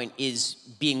that point is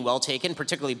being well taken,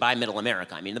 particularly by middle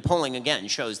America. I mean, the polling, again,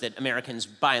 shows that Americans,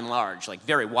 by and large, like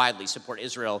very widely support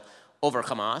Israel over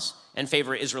Hamas and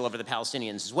favor Israel over the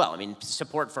Palestinians as well. I mean,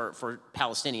 support for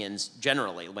Palestinians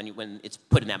generally, when it's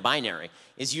put in that binary,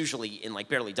 is usually in like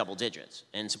barely double digits.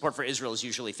 And support for Israel is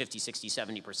usually 50, 60,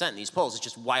 70% in these polls. It's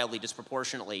just wildly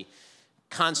disproportionately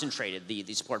concentrated, the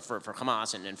support for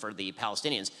Hamas and for the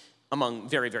Palestinians among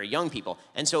very, very young people.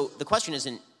 And so the question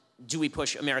isn't, do we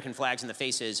push American flags in the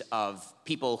faces of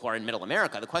people who are in middle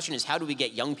America? The question is, how do we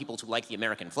get young people to like the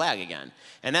American flag again?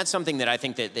 And that's something that I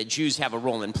think that Jews have a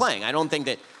role in playing. I don't think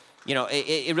that,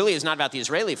 it really is not about the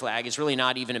Israeli flag. It's really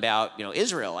not even about,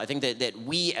 Israel. I think that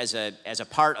we as a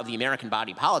part of the American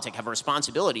body politic have a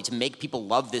responsibility to make people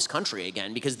love this country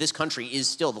again, because this country is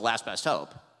still the last best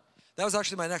hope. That was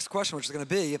actually my next question, which is going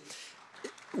to be,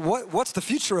 what's the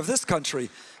future of this country?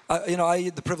 I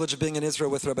had the privilege of being in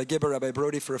Israel with Rabbi Gibber, Rabbi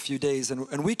Brody for a few days,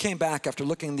 and we came back after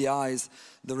looking in the eyes,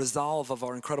 the resolve of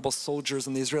our incredible soldiers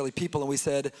and the Israeli people, and we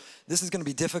said, this is going to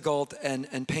be difficult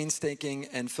and painstaking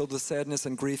and filled with sadness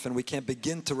and grief, and we can't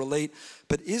begin to relate,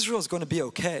 but Israel is going to be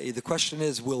okay. The question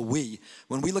is, will we?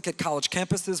 When we look at college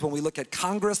campuses, when we look at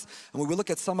Congress, and when we look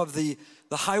at some of the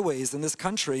highways in this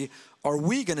country, are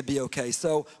we going to be okay?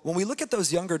 So when we look at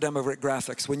those younger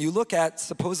demographics, when you look at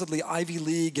supposedly Ivy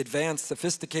League, advanced,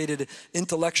 sophisticated,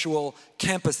 intellectual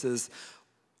campuses,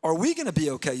 are we going to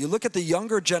be okay? You look at the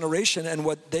younger generation and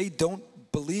what they don't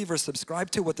believe or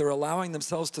subscribe to, what they're allowing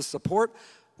themselves to support.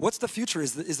 What's the future?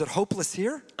 Is it hopeless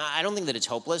here? I don't think that it's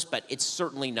hopeless, but it's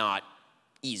certainly not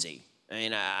easy. I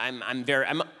mean,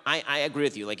 I agree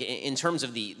with you. Like, in terms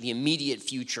of the immediate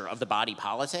future of the body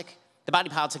politic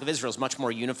of Israel is much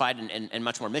more unified and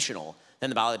much more missional than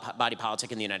the body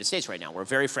politic in the United States right now. We're a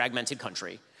very fragmented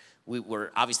country. We're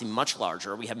obviously much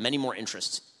larger. We have many more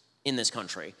interests in this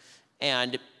country.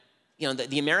 And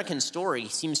the American story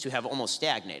seems to have almost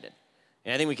stagnated.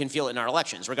 And I think we can feel it in our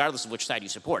elections, regardless of which side you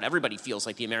support. Everybody feels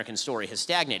like the American story has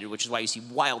stagnated, which is why you see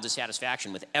wild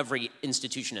dissatisfaction with every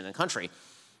institution in the country.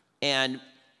 And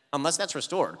unless that's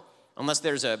restored, unless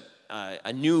there's a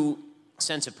new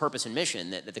sense of purpose and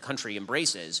mission that the country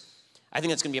embraces, I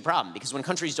think that's going to be a problem. Because when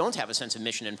countries don't have a sense of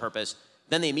mission and purpose,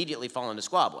 then they immediately fall into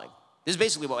squabbling. This is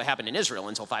basically what happened in Israel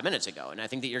until 5 minutes ago. And I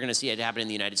think that you're going to see it happen in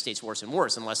the United States worse and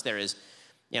worse unless there is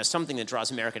something that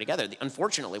draws America together.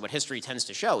 Unfortunately, what history tends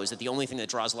to show is that the only thing that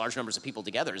draws large numbers of people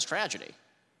together is tragedy.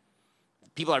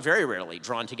 People are very rarely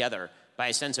drawn together by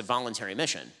a sense of voluntary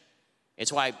mission.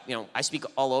 It's why, I speak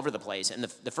all over the place. And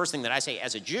the first thing that I say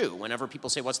as a Jew, whenever people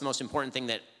say, what's the most important thing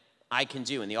that I can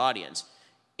do in the audience,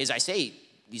 is I say,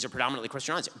 these are predominantly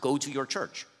Christian audience, go to your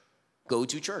church. Go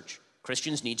to church.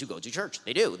 Christians need to go to church.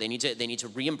 They do. They need to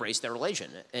re-embrace their religion.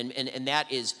 And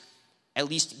that is at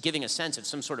least giving a sense of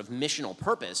some sort of missional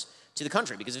purpose to the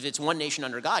country. Because if it's one nation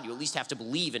under God, you at least have to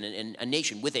believe in a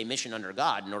nation with a mission under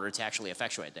God in order to actually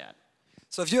effectuate that.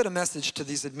 So if you had a message to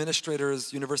these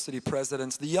administrators, university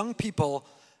presidents, the young people,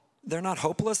 they're not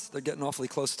hopeless. They're getting awfully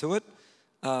close to it.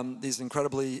 These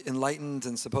incredibly enlightened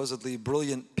and supposedly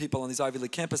brilliant people on these Ivy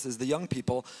League campuses, the young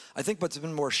people, I think what's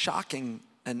been more shocking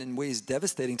and in ways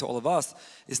devastating to all of us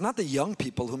is not the young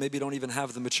people who maybe don't even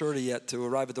have the maturity yet to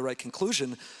arrive at the right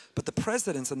conclusion, but the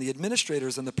presidents and the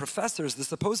administrators and the professors, the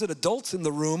supposed adults in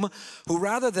the room who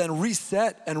rather than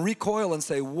reset and recoil and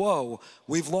say, whoa,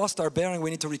 we've lost our bearing, we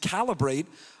need to recalibrate,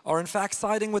 are in fact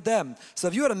siding with them. So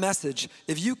if you had a message,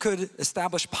 if you could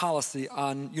establish policy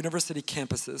on university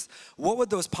campuses, what would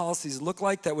those policies look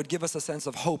like that would give us a sense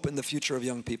of hope in the future of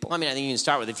young people? Well, I mean, I think you can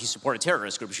start with if you support a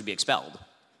terrorist group, you should be expelled.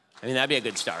 I mean, that'd be a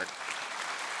good start.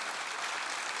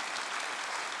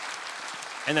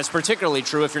 And that's particularly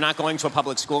true if you're not going to a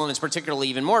public school, and it's particularly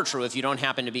even more true if you don't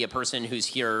happen to be a person who's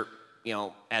here, you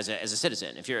know, as a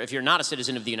citizen. If you're not a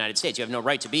citizen of the United States, you have no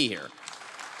right to be here.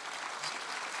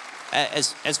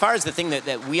 As far as the thing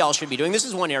that we all should be doing, this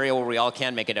is one area where we all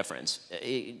can make a difference.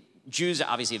 Jews,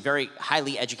 obviously, a very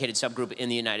highly educated subgroup in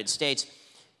the United States.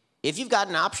 If you've got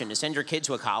an option to send your kid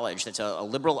to a college that's a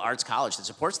liberal arts college that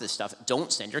supports this stuff,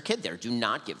 don't send your kid there. Do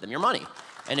not give them your money.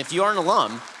 And if you are an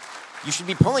alum, you should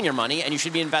be pulling your money and you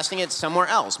should be investing it somewhere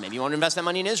else. Maybe you want to invest that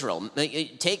money in Israel.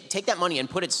 Take that money and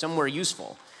put it somewhere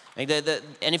useful. And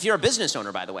if you're a business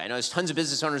owner, by the way, I know there's tons of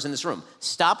business owners in this room,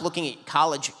 stop looking at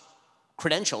college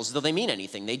credentials as though they mean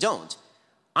anything. They don't.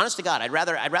 Honest to God, I'd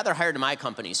rather hire to my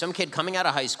company some kid coming out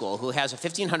of high school who has a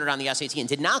 1,500 on the SAT and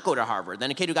did not go to Harvard than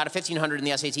a kid who got a 1,500 in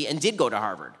the SAT and did go to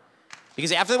Harvard.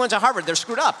 Because after they went to Harvard, they're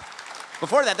screwed up.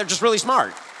 Before that, they're just really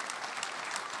smart.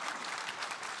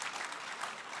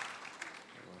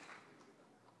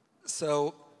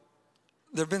 So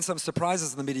there have been some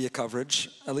surprises in the media coverage,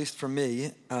 at least for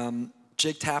me.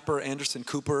 Jake Tapper, Anderson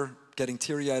Cooper, getting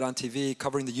teary-eyed on TV,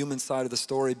 covering the human side of the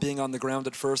story, being on the ground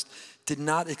at first, did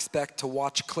not expect to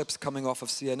watch clips coming off of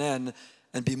CNN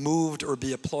and be moved or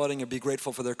be applauding or be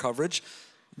grateful for their coverage.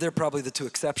 They're probably the two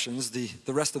exceptions.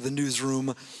 The rest of the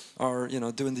newsroom are, you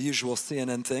know, doing the usual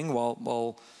CNN thing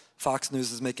while Fox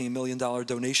News is making $1 million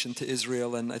donation to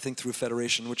Israel, and I think through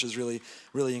Federation, which is really,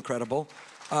 really incredible.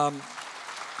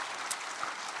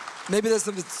 Maybe there's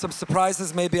some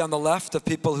surprises maybe on the left of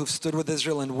people who've stood with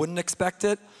Israel and wouldn't expect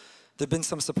it. There have been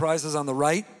some surprises on the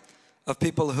right of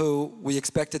people who we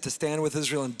expected to stand with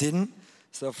Israel and didn't.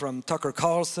 So from Tucker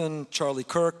Carlson, Charlie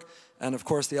Kirk, and of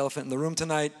course the elephant in the room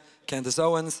tonight, Candace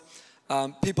Owens.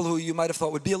 People who you might have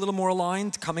thought would be a little more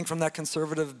aligned, coming from that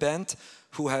conservative bent,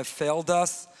 who have failed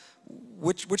us.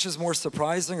 Which is more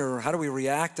surprising, or how do we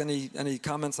react? Any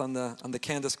comments on the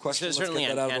Candace question? So certainly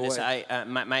on Candace,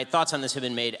 my thoughts on this have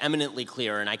been made eminently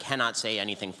clear, and I cannot say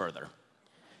anything further.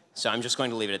 So I'm just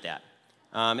going to leave it at that.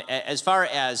 As far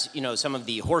as, you know, some of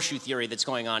the horseshoe theory that's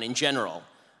going on in general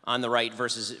on the right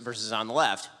versus on the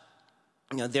left,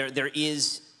 you know, there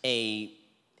is a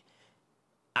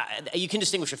you can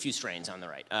distinguish a few strains on the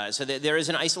right. So there is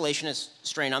an isolationist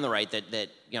strain on the right that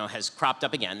you know has cropped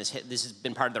up again. This has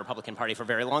been part of the Republican Party for a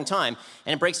very long time,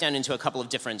 and it breaks down into a couple of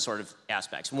different sort of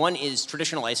aspects. One is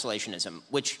traditional isolationism,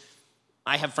 which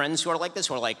I have friends who are like this,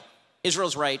 who are like,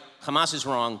 Israel's right, Hamas is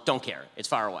wrong, don't care, it's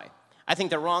far away. I think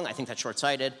they're wrong, I think that's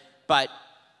short-sighted, but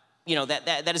you know,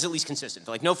 that is at least consistent.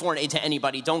 They're like, no foreign aid to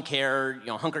anybody, don't care, you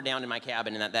know, hunker down in my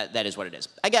cabin, and that is what it is.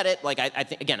 I get it, like, I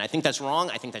think that's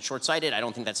wrong, I think that's short-sighted, I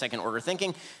don't think that's second-order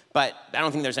thinking, but I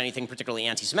don't think there's anything particularly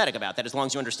anti-Semitic about that, as long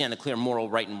as you understand the clear moral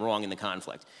right and wrong in the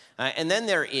conflict. And then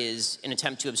there is an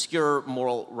attempt to obscure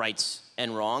moral rights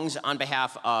and wrongs on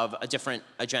behalf of a different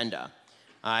agenda.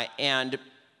 And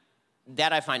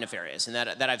that I find nefarious, and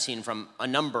that I've seen from a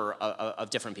number of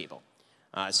different people.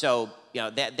 So, you know,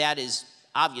 that is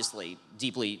obviously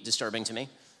deeply disturbing to me.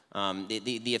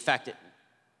 The effect that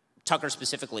Tucker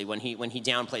specifically, when he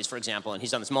downplays, for example, and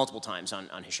he's done this multiple times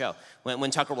on his show, when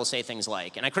Tucker will say things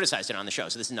like, and I criticized it on the show,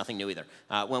 so this is nothing new either,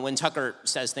 when Tucker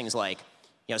says things like,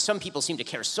 you know, some people seem to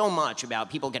care so much about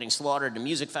people getting slaughtered at a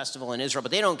music festival in Israel,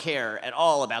 but they don't care at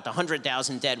all about the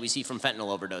 100,000 dead we see from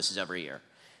fentanyl overdoses every year.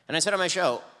 And I said on my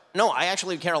show, no, I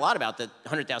actually care a lot about the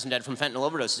 100,000 dead from fentanyl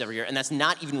overdoses every year, and that's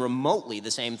not even remotely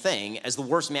the same thing as the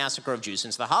worst massacre of Jews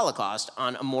since the Holocaust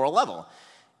on a moral level.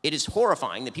 It is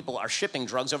horrifying that people are shipping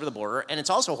drugs over the border, and it's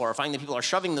also horrifying that people are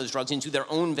shoving those drugs into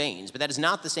their own veins, but that is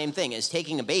not the same thing as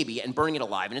taking a baby and burning it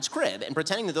alive in its crib, and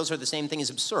pretending that those are the same thing is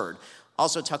absurd.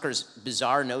 Also, Tucker's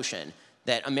bizarre notion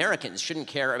that Americans shouldn't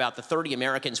care about the 30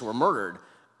 Americans who were murdered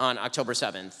on October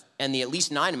 7th, and the at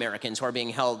least 9 Americans who are being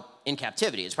held in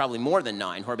captivity. It's probably more than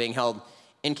 9 who are being held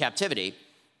in captivity.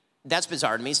 That's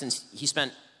bizarre to me since he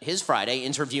spent his Friday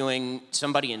interviewing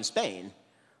somebody in Spain.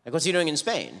 Like, what's he doing in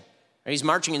Spain? He's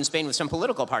marching in Spain with some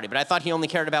political party, but I thought he only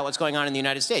cared about what's going on in the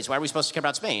United States. Why are we supposed to care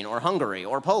about Spain or Hungary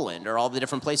or Poland or all the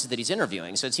different places that he's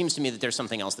interviewing? So it seems to me that there's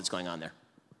something else that's going on there.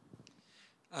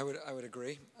 I would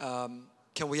agree.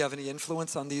 Can we have any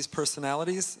influence on these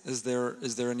personalities? Is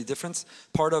there any difference?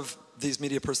 Part of these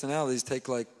media personalities, take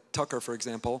like Tucker, for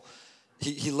example,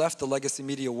 he left the legacy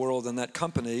media world and that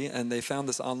company, and they found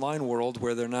this online world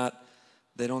where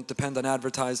they don't depend on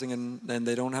advertising and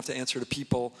they don't have to answer to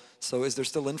people. So is there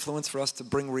still influence for us to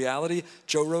bring reality?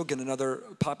 Joe Rogan, another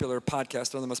popular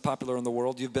podcaster, one of the most popular in the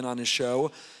world, you've been on his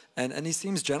show, and he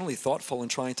seems generally thoughtful in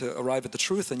trying to arrive at the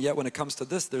truth, and yet when it comes to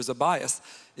this, there's a bias.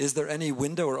 Is there any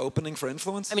window or opening for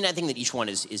influence? I mean, I think that each one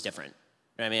is different.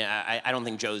 I mean, I don't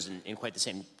think Joe's in quite the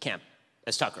same camp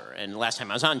as Tucker. And the last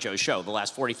time I was on Joe's show, the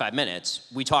last 45 minutes,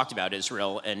 we talked about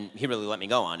Israel, and he really let me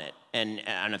go on it. And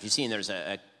I don't know if you've seen, there's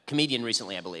a comedian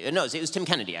recently, I believe. No, it was Tim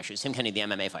Kennedy, actually. It was Tim Kennedy, the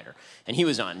MMA fighter. And he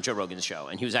was on Joe Rogan's show,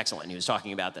 and he was excellent. He was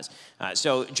talking about this.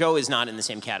 So Joe is not in the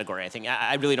same category, I think.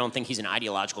 I really don't think he's an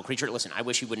ideological creature. Listen, I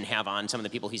wish he wouldn't have on some of the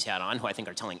people he's had on, who I think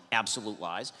are telling absolute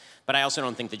lies. But I also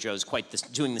don't think that Joe's quite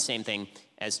doing the same thing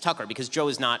as Tucker, because Joe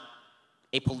is not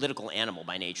a political animal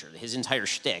by nature. His entire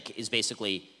shtick is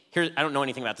basically, here, I don't know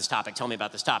anything about this topic, tell me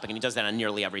about this topic, and he does that on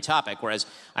nearly every topic, whereas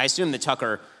I assume that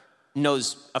Tucker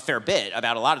knows a fair bit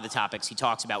about a lot of the topics he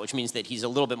talks about, which means that he's a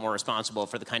little bit more responsible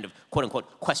for the kind of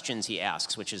quote-unquote questions he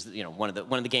asks, which is, you know, one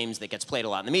of the games that gets played a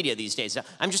lot in the media these days.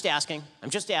 I'm just asking.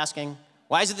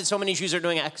 Why is it that so many Jews are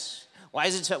doing X? Why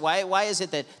is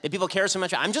it that people care so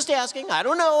much? I'm just asking. I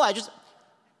don't know.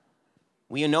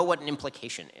 We know what an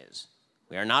implication is.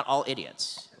 We are not all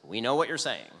idiots. We know what you're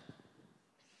saying.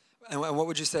 And what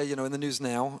would you say, you know, in the news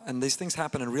now, and these things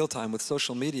happen in real time with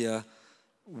social media,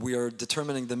 we are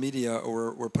determining the media,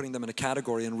 or we're putting them in a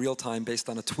category in real time based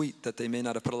on a tweet that they may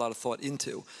not have put a lot of thought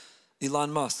into.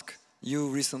 Elon Musk, you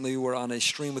recently were on a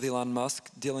stream with Elon Musk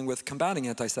dealing with combating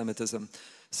anti-Semitism.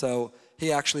 So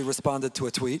he actually responded to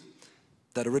a tweet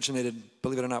that originated,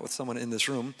 believe it or not, with someone in this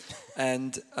room.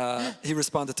 And he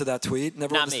responded to that tweet. And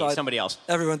everyone Not me, somebody else.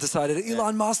 Everyone decided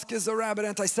Elon Musk is a rabid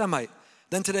anti-Semite.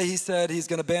 Then today he said he's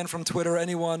going to ban from Twitter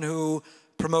anyone who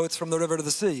promotes from the river to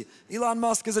the sea. Elon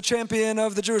Musk is a champion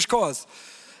of the Jewish cause.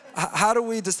 How do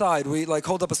we decide? We like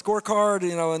hold up a scorecard,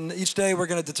 you know, and each day we're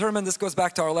going to determine. This goes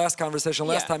back to our last conversation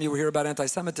last time you were here about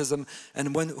anti-Semitism,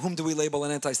 and whom do we label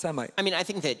an anti-Semite? I mean, I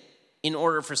think that in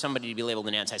order for somebody to be labeled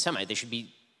an anti-Semite, they should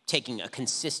be taking a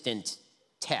consistent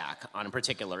tack on a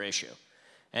particular issue.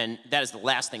 And that is the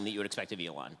last thing that you would expect of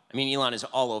Elon. I mean, Elon is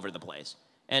all over the place.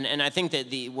 And I think that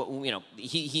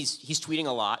he's tweeting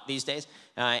a lot these days,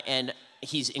 and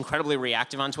he's incredibly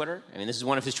reactive on Twitter. I mean, this is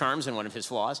one of his charms and one of his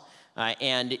flaws.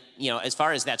 And you know, as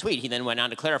far as that tweet, he then went on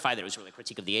to clarify that it was really a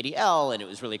critique of the ADL, and it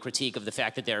was really a critique of the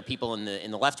fact that there are people in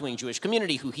the left-wing Jewish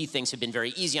community who he thinks have been very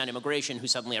easy on immigration, who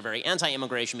suddenly are very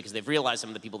anti-immigration because they've realized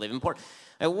some of the people they've imported.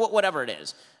 Whatever it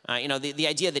is, you know, the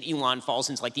idea that Elon falls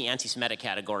into like the anti-Semitic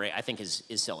category, I think is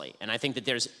silly. And I think that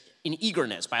there's an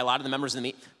eagerness by a lot of the members of the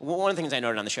media. One of the things I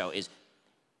noted on the show is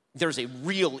there's a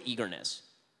real eagerness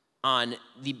on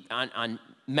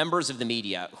members of the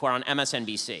media who are on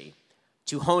MSNBC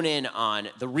to hone in on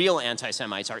the real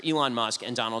anti-Semites are Elon Musk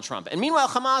and Donald Trump. And meanwhile,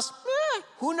 Hamas,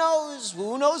 who knows?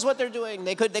 Who knows what they're doing?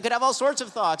 They could have all sorts of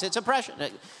thoughts. It's oppression.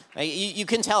 You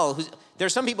can tell.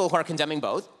 There's some people who are condemning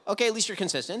both. Okay, at least you're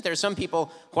consistent. There's some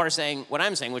people who are saying what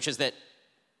I'm saying, which is that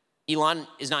Elon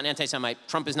is not an anti-Semite,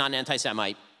 Trump is not an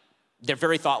anti-Semite. They're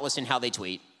very thoughtless in how they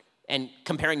tweet, and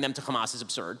comparing them to Hamas is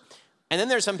absurd. And then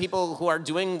there's some people who are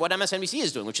doing what MSNBC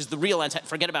is doing, which is the real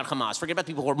forget about Hamas, forget about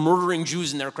people who are murdering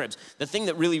Jews in their cribs. The thing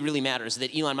that really, really matters is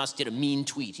that Elon Musk did a mean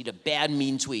tweet. He did a bad,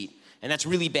 mean tweet. And that's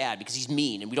really bad because he's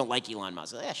mean and we don't like Elon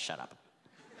Musk. Shut up.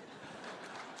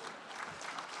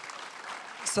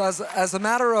 So as a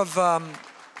matter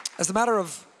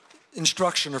of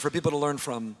instruction or for people to learn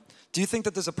from, do you think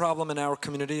that there's a problem in our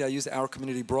community, I use our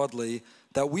community broadly,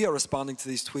 that we are responding to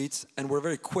these tweets and we're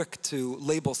very quick to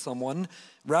label someone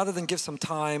rather than give some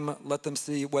time, let them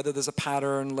see whether there's a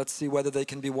pattern, let's see whether they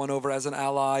can be won over as an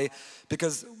ally,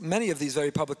 because many of these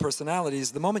very public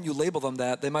personalities, the moment you label them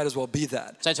that, they might as well be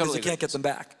that, because you can't get them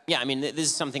back. Yeah, I mean, this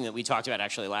is something that we talked about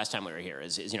actually last time we were here,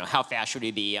 is you know, how fast should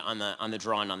we be on the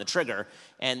draw and on the trigger,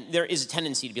 and there is a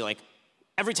tendency to be like,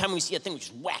 every time we see a thing, we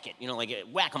just whack it, you know, like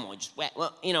whack-a-mole, just whack.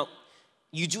 Well, you know,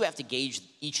 you do have to gauge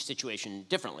each situation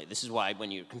differently. This is why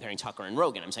when you're comparing Tucker and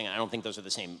Rogan, I'm saying I don't think those are the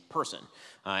same person.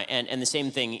 And the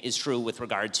same thing is true with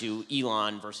regard to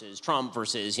Elon versus Trump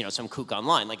versus, you know, some kook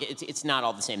online. Like, it's not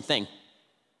all the same thing.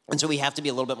 And so we have to be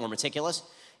a little bit more meticulous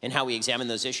in how we examine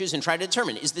those issues and try to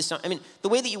determine, is this, I mean, the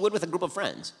way that you would with a group of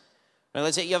friends. Right,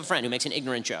 let's say you have a friend who makes an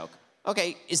ignorant joke.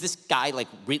 Okay, is this guy, like,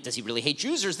 does he really hate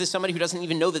Jews, or is this somebody who doesn't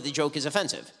even know that the joke is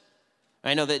offensive?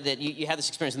 I know that you had this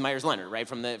experience with Myers-Leonard, right,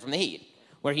 from the Heat,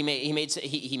 where he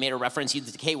made a reference, he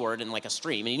used the K word in like a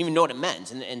stream, and he didn't even know what it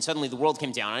meant, and suddenly the world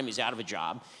came down on him, he was out of a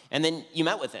job, and then you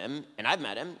met with him, and I've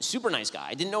met him, super nice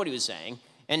guy, didn't know what he was saying,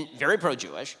 and very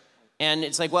pro-Jewish, and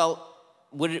it's like, well,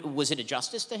 was it a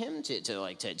justice to him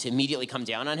to immediately come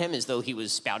down on him as though he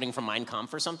was spouting from Mein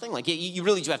Kampf or something? Like, you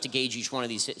really do have to gauge each one of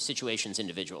these situations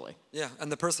individually. Yeah, and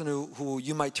the person who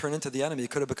you might turn into the enemy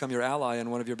could have become your ally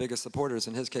and one of your biggest supporters.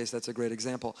 In his case, that's a great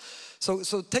example.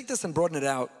 So take this and broaden it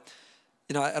out.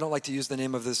 You know, I don't like to use the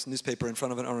name of this newspaper in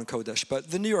front of an Aron Kodesh,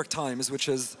 but the New York Times, which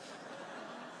is,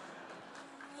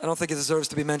 I don't think it deserves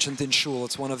to be mentioned in shul.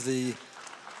 It's one of the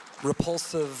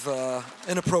repulsive,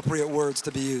 inappropriate words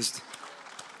to be used.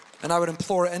 And I would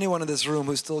implore anyone in this room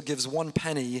who still gives 1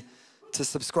 penny to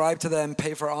subscribe to them,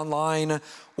 pay for online,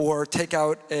 or take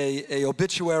out a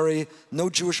obituary. No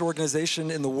Jewish organization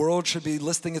in the world should be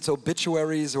listing its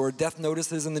obituaries or death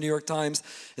notices in the New York Times.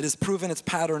 It has proven its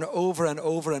pattern over and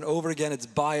over and over again, its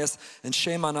bias, and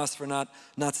shame on us for not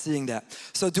seeing that.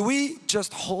 So do we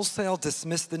just wholesale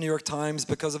dismiss the New York Times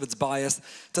because of its bias?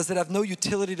 Does it have no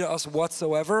utility to us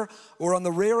whatsoever? Or on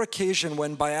the rare occasion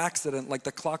when by accident, like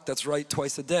the clock that's right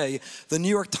twice a day, the New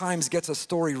York Times gets a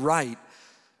story right,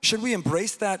 should we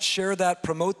embrace that, share that,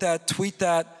 promote that, tweet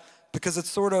that? Because it's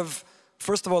sort of,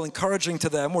 first of all, encouraging to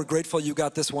them. We're grateful you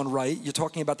got this one right. You're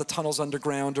talking about the tunnels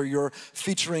underground, or you're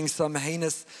featuring some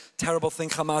heinous, terrible thing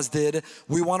Hamas did.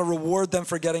 We want to reward them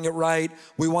for getting it right.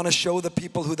 We want to show the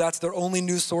people who that's their only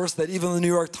news source, that even the New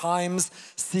York Times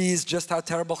sees just how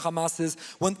terrible Hamas is.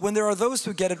 When there are those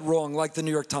who get it wrong, like the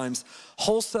New York Times,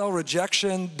 wholesale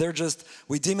rejection,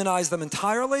 we demonize them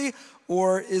entirely?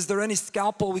 Or is there any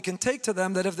scalpel we can take to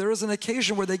them that if there is an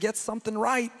occasion where they get something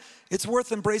right, it's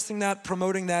worth embracing that,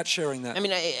 promoting that, sharing that? I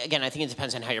mean, again, I think it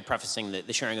depends on how you're prefacing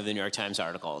the sharing of the New York Times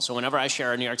article. So whenever I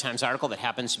share a New York Times article that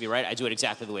happens to be right, I do it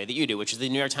exactly the way that you do, which is the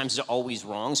New York Times is always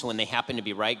wrong, so when they happen to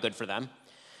be right, good for them.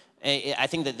 I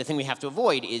think that the thing we have to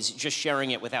avoid is just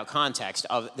sharing it without context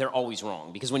of they're always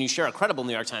wrong. Because when you share a credible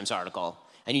New York Times article,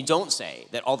 and you don't say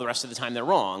that all the rest of the time they're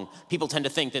wrong, people tend to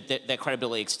think that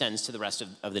credibility extends to the rest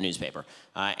of the newspaper.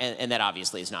 And that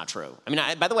obviously is not true. I mean,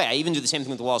 by the way, I even do the same thing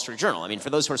with the Wall Street Journal. I mean,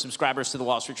 for those who are subscribers to the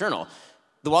Wall Street Journal,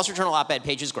 the Wall Street Journal op-ed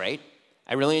page is great.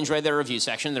 I really enjoy their review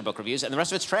section, their book reviews, and the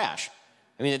rest of it's trash.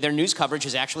 I mean, their news coverage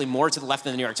is actually more to the left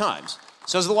than the New York Times.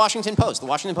 So is the Washington Post. The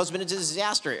Washington Post has been a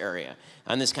disaster area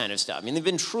on this kind of stuff. I mean, they've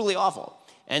been truly awful.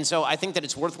 And so I think that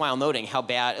it's worthwhile noting how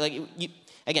bad, like,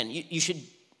 you should,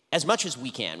 as much as we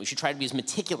can, we should try to be as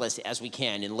meticulous as we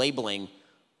can in labeling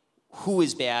who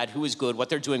is bad, who is good, what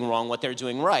they're doing wrong, what they're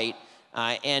doing right,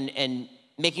 and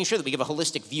making sure that we give a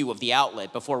holistic view of the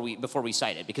outlet before we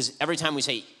cite it. Because every time we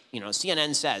say,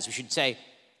 CNN says, we should say,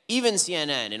 even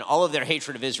CNN and all of their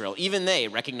hatred of Israel, even they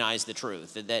recognize the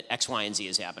truth that X, Y, and Z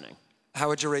is happening. How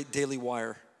would you rate Daily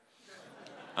Wire?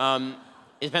 It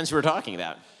depends who we're talking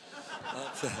about.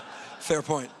 Fair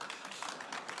point.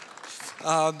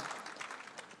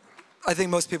 I think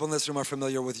most people in this room are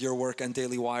familiar with your work and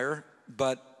Daily Wire,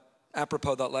 but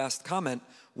apropos that last comment,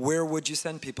 where would you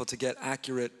send people to get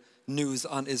accurate news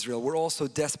on Israel? We're all so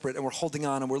desperate and we're holding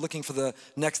on and we're looking for the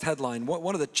next headline.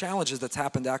 One of the challenges that's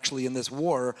happened actually in this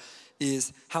war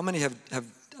is how many have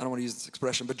I don't want to use this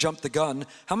expression, but jumped the gun.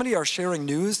 How many are sharing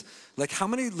news? Like how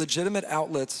many legitimate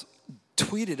outlets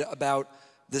tweeted about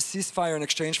the ceasefire in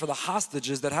exchange for the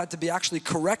hostages that had to be actually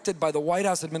corrected by the White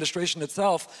House administration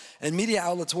itself and media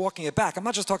outlets walking it back? I'm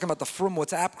not just talking about the Efrem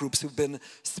WhatsApp groups who've been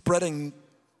spreading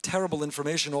terrible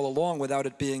information all along without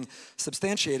it being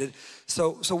substantiated.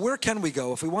 So where can we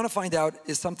go? If we want to find out,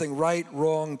 is something right,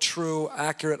 wrong, true,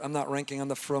 accurate? I'm not ranking on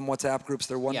the Efrem WhatsApp groups.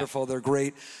 They're wonderful, they're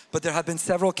great. But there have been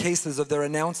several cases of their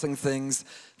announcing things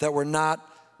that were not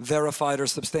verified or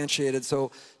substantiated.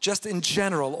 So just in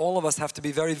general, all of us have to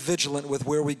be very vigilant with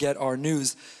where we get our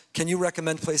news. Can you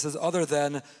recommend places other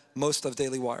than most of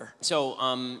Daily Wire? So,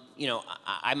 I'm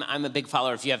a big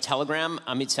follower. If you have Telegram,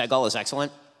 Amit Segal is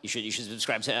excellent. You should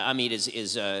subscribe to Amit.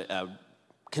 Is a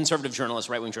conservative journalist,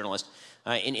 right-wing journalist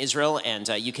in Israel, and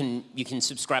you can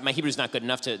subscribe. My Hebrew is not good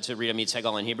enough to read Amit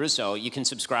Segal in Hebrew, so you can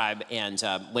subscribe, and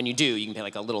when you do, you can pay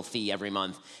like a little fee every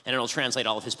month, and it'll translate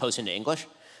all of his posts into English.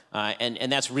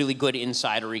 And that's really good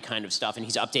insidery kind of stuff, and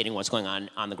he's updating what's going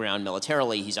on the ground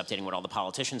militarily. He's updating what all the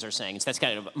politicians are saying. So that's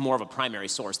kind of more of a primary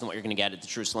source than what you're going to get at the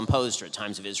Jerusalem Post or at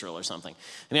Times of Israel or something.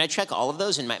 I mean, I check all of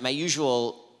those, and my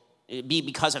usual,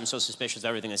 because I'm so suspicious of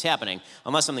everything that's happening,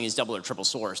 unless something is double or triple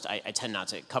sourced, I tend not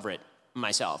to cover it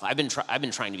myself. I've been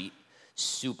trying to be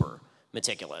super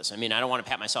meticulous. I mean, I don't want to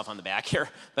pat myself on the back here,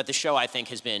 but the show, I think,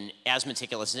 has been as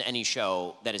meticulous as any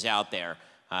show that is out there,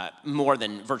 more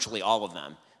than virtually all of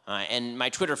them. And my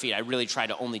Twitter feed, I really try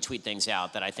to only tweet things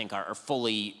out that I think are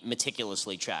fully,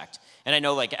 meticulously checked. And I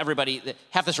know, like, everybody,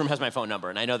 half this room has my phone number,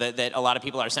 and I know that a lot of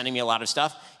people are sending me a lot of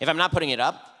stuff. If I'm not putting it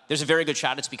up, there's a very good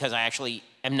shot it's because I actually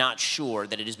am not sure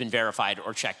that it has been verified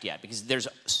or checked yet, because there's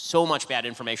so much bad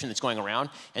information that's going around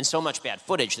and so much bad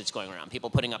footage that's going around. People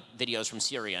putting up videos from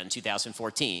Syria in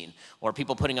 2014, or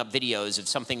people putting up videos of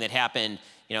something that happened,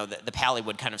 you know, the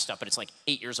Pallywood kind of stuff, but it's like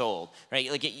 8 years old, right?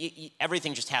 Like,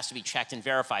 everything just has to be checked and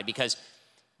verified, because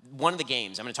one of the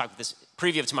games, I'm going to talk about this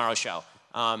preview of tomorrow's show,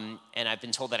 and I've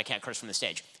been told that I can't curse from the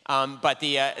stage, but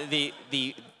the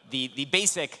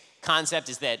basic concept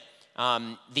is that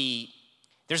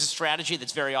there's a strategy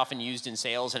that's very often used in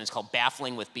sales, and it's called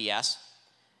baffling with BS.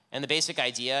 And the basic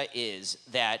idea is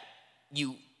that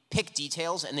you pick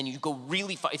details, and then you go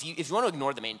really far. If you want to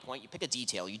ignore the main point, you pick a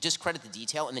detail, you discredit the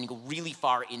detail, and then you go really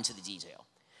far into the detail.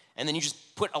 And then you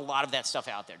just put a lot of that stuff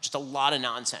out there, just a lot of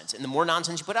nonsense. And the more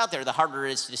nonsense you put out there, the harder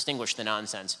it is to distinguish the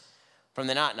nonsense from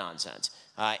the not nonsense.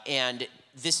 And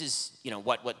this is, you know,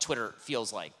 what Twitter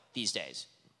feels like these days.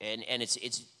 And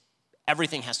it's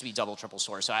everything has to be double, triple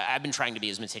source. So I've been trying to be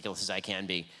as meticulous as I can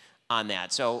be on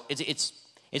that. So it's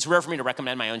rare for me to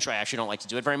recommend my own show. I actually don't like to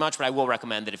do it very much, but I will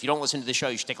recommend that if you don't listen to the show,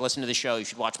 you should take a listen to the show. You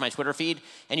should watch my Twitter feed,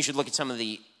 and you should look at some of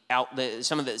the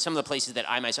places that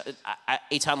I myself,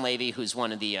 Eitan Levy, who's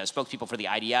one of the spokespeople for the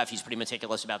IDF, he's pretty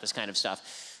meticulous about this kind of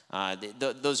stuff.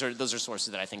 Those are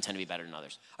sources that I think tend to be better than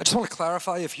others. I just want to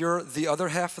clarify, if you're the other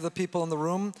half of the people in the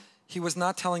room, he was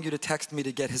not telling you to text me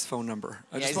to get his phone number.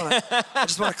 I just want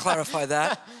to clarify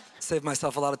that. Save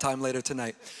myself a lot of time later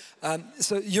tonight.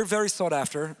 So you're very sought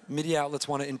after. Media outlets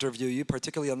want to interview you,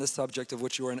 particularly on this subject of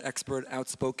which you are an expert,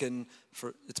 outspoken,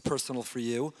 it's personal for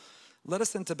you. Let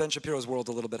us into Ben Shapiro's world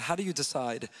a little bit. How do you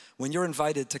decide when you're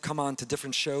invited to come on to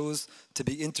different shows, to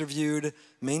be interviewed,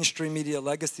 mainstream media,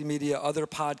 legacy media, other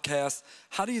podcasts?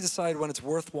 How do you decide when it's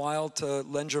worthwhile to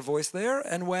lend your voice there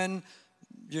and when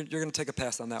you're going to take a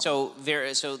pass on that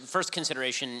one? So the first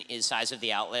consideration is size of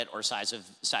the outlet or size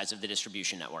of the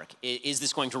distribution network. Is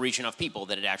this going to reach enough people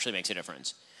that it actually makes a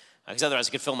difference? Because otherwise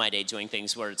I could fill my day doing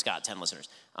things where it's got 10 listeners.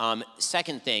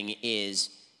 Second thing is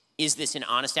this an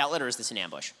honest outlet or is this an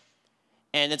ambush?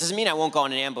 And that doesn't mean I won't go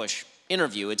on an ambush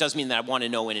interview. It does mean that I want to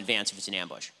know in advance if it's an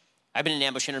ambush. I've been in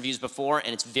ambush interviews before, and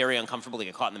it's very uncomfortable to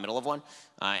get caught in the middle of one.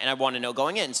 And I want to know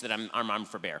going in so that I'm armed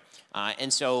for bear.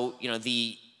 And so, you know,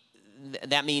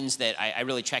 that means that I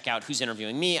really check out who's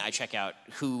interviewing me. I check out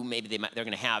who maybe they're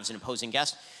going to have as an opposing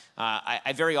guest.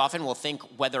 I very often will think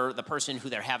whether the person who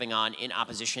they're having on in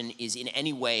opposition is in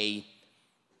any way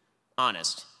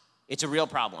honest. It's a real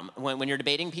problem. When you're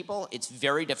debating people, it's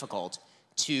very difficult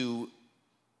to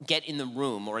get in the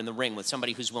room or in the ring with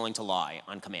somebody who's willing to lie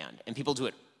on command. And people do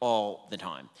it all the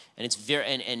time. And it's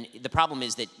and the problem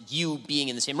is that you being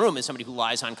in the same room as somebody who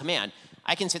lies on command,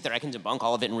 I can sit there, I can debunk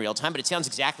all of it in real time, but it sounds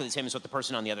exactly the same as what the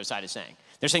person on the other side is saying.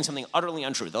 They're saying something utterly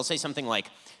untrue. They'll say something like,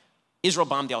 Israel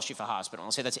bombed the Al-Shifa hospital.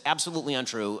 I'll say that's absolutely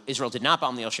untrue. Israel did not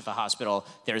bomb the Al-Shifa hospital.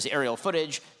 There's aerial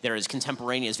footage. There is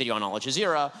contemporaneous video on Al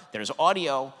Jazeera. There's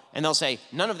audio. And they'll say,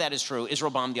 none of that is true.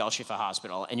 Israel bombed the Al-Shifa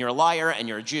hospital. And you're a liar and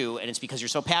you're a Jew. And it's because you're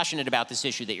so passionate about this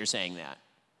issue that you're saying that.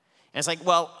 And it's like,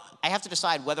 well, I have to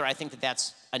decide whether I think that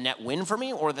that's a net win for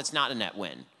me or that's not a net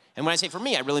win. And when I say for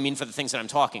me, I really mean for the things that I'm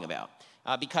talking about.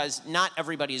 Because not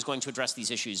everybody is going to address these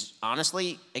issues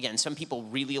honestly. Again, some people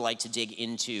really like to dig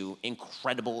into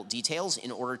incredible details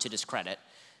in order to discredit.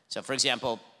 So, for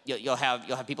example, you'll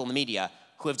have people in the media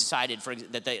who have decided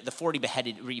that the 40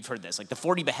 beheaded, you've heard this, like the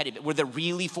 40 beheaded, were there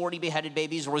really 40 beheaded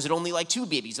babies, or was it only like 2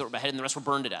 babies that were beheaded and the rest were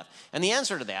burned to death? And the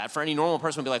answer to that, for any normal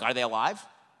person, would be like, are they alive?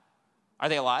 Are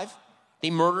they alive?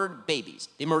 They murdered babies.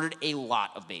 They murdered a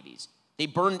lot of babies. They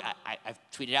burned, I've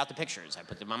tweeted out the pictures, I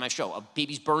put them on my show, of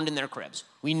babies burned in their cribs.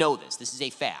 We know this is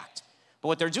a fact. But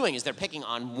what they're doing is they're picking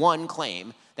on one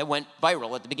claim that went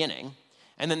viral at the beginning,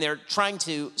 and then they're trying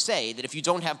to say that if you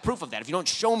don't have proof of that, if you don't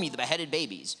show me the beheaded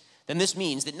babies, then this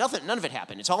means that none of it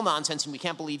happened. It's all nonsense and we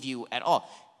can't believe you at all.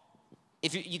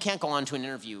 If you can't go on to an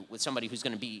interview with somebody who's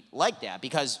going to be like that,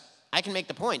 because I can make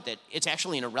the point that it's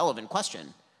actually an irrelevant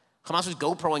question. Hamas was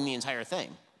GoProing the entire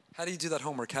thing. How do you do that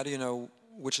homework? How do you know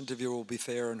which interviewer will be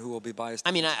fair and who will be biased?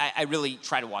 I mean, I really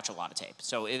try to watch a lot of tape.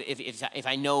 So if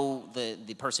I know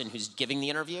the person who's giving the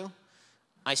interview,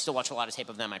 I still watch a lot of tape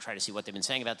of them. I try to see what they've been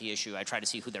saying about the issue. I try to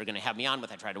see who they're going to have me on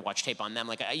with. I try to watch tape on them.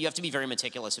 Like, you have to be very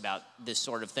meticulous about this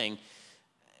sort of thing.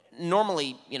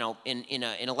 normally, in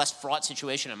a less fraught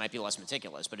situation, I might be less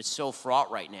meticulous, but it's so fraught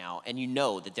right now, and you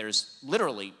know that there's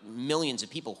literally millions of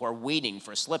people who are waiting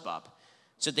for a slip-up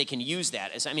so that they can use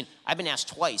that as, I've been asked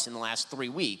twice in the last 3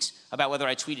 weeks about whether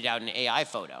I tweeted out an AI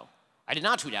photo. I did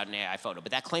not tweet out an AI photo,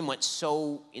 but that claim went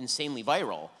so insanely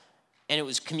viral, and it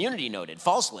was community noted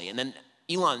falsely, and then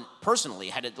Elon personally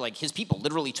had it, like his people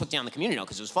literally took down the community note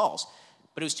because it was false.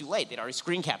 But it was too late. They'd already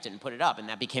screen capped it and put it up, and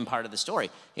that became part of the story.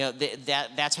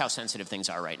 That's how sensitive things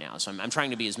are right now. So I'm trying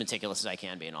to be as meticulous as I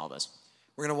can be in all this.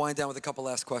 We're going to wind down with a couple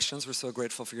last questions. We're so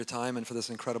grateful for your time and for this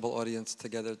incredible audience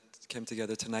came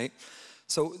together tonight.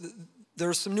 So there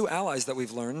are some new allies that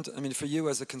we've learned. For you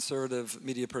as a conservative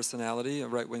media personality, a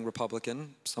right-wing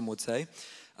Republican, some would say,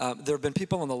 there have been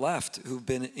people on the left who've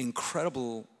been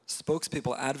incredible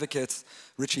spokespeople, advocates.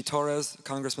 Richie Torres,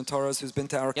 Congressman Torres, who's been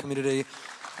to our community.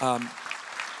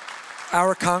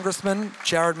 Our congressman,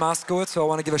 Jared Moskowitz, who I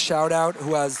want to give a shout out,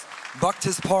 who has bucked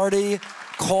his party,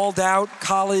 called out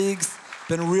colleagues,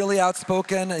 been really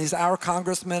outspoken, and he's our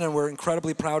congressman, and we're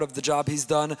incredibly proud of the job he's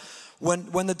done. When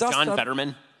the dust John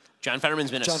Fetterman. John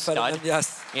Fetterman's been a stud. Fetterman,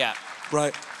 yes. Yeah.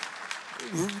 Right.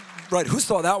 Right. Who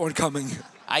saw that one coming?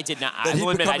 I did not. That I will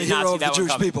admit, I did not see that one coming. He'd become a hero of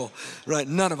the Jewish people. Right.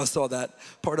 None of us saw that.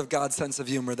 Part of God's sense of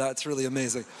humor. That's really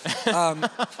amazing.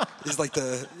 He's like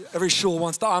every shul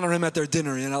wants to honor him at their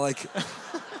dinner, like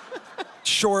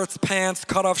shorts, pants,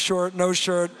 cut off short, no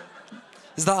shirt.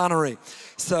 He's the honoree.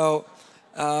 So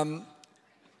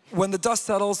when the dust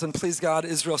settles, and please God,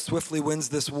 Israel swiftly wins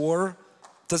this war,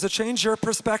 does it change your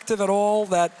perspective at all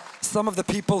that some of the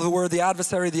people who were the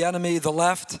adversary, the enemy, the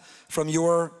left, from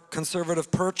your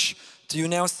conservative perch, do you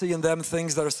now see in them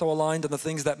things that are so aligned and the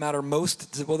things that matter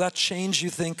most? Will that change, you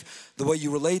think, the way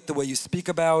you relate, the way you speak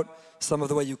about, some of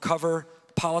the way you cover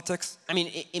politics?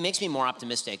 It makes me more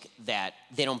optimistic that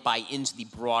they don't buy into the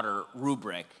broader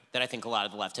rubric that I think a lot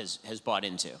of the left has bought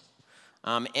into.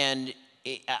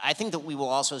 I think that we will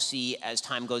also see, as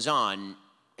time goes on,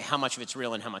 how much of it's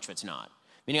real and how much of it's not.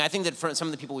 I think that for some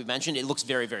of the people we've mentioned, it looks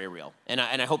very, very real, and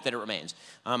I hope that it remains.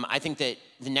 I think that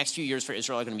the next few years for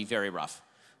Israel are going to be very rough.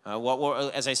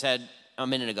 As I said a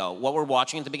minute ago, what we're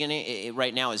watching at the beginning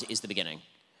right now is the beginning.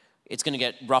 It's going to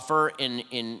get rougher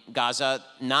in Gaza,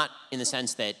 not in the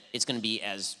sense that it's going to be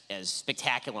as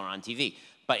spectacular on TV,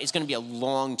 but it's going to be a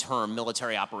long-term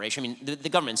military operation. The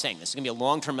government's saying this. It's going to be a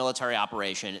long-term military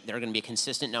operation. There are going to be a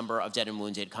consistent number of dead and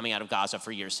wounded coming out of Gaza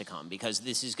for years to come because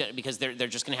they're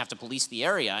just going to have to police the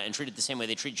area and treat it the same way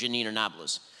they treat Jenin or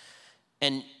Nablus.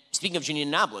 And speaking of Jenin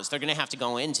and Nablus, they're going to have to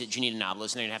go into Jenin and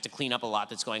Nablus, and they're going to have to clean up a lot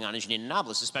that's going on in Jenin and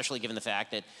Nablus, especially given the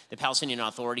fact that the Palestinian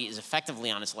Authority is effectively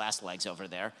on its last legs over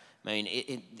there.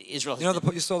 Israel.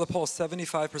 You saw the poll.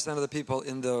 75% of the people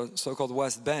in the so-called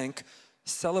West Bank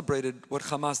celebrated what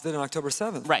Hamas did on October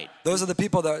 7th. Right. Those are the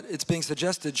people that it's being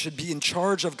suggested should be in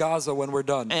charge of Gaza when we're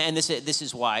done. And this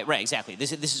is why, right, exactly.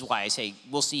 This is why I say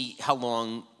we'll see how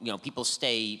long people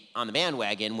stay on the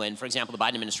bandwagon when, for example, the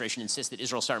Biden administration insists that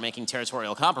Israel start making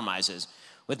territorial compromises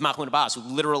with Mahmoud Abbas, who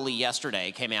literally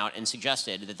yesterday came out and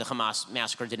suggested that the Hamas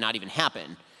massacre did not even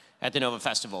happen at the Nova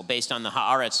Festival based on the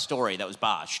Haaretz story that was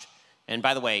botched. And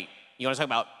by the way, you want to talk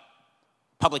about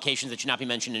publications that should not be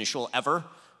mentioned in a shul ever?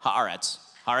 Haaretz.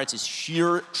 Haaretz is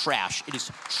sheer trash. It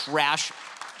is trash,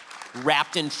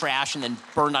 wrapped in trash, and then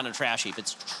burned on a trash heap.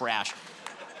 It's trash.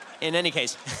 In any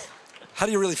case. How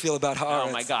do you really feel about Haaretz?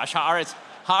 Oh my gosh,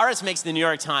 Haaretz makes the New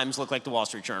York Times look like the Wall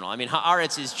Street Journal.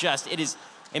 Haaretz is just,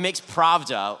 it makes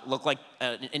Pravda look like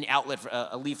an outlet,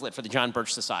 a leaflet for the John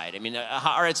Birch Society.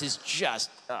 Haaretz is just,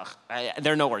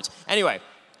 there are no words. Anyway,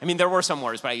 there were some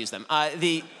words, but I used them.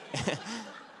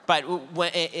 But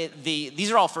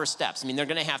these are all first steps. They're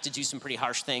going to have to do some pretty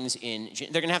harsh things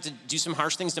they're going to have to do some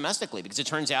harsh things domestically because it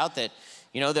turns out that,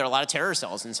 there are a lot of terror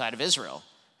cells inside of Israel.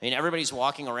 Everybody's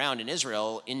walking around in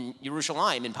Israel, in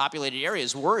Yerushalayim, in populated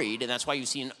areas, worried, and that's why you've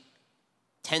seen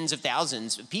tens of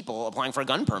thousands of people applying for a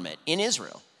gun permit in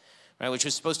Israel, right, which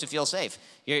was supposed to feel safe.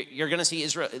 You're going to see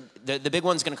Israel, the big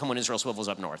one's going to come when Israel swivels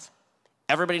up north.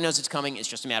 Everybody knows it's coming. It's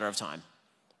just a matter of time.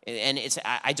 And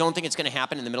I don't think it's going to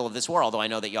happen in the middle of this war, although I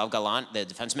know that Yoav Gallant, the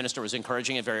defense minister, was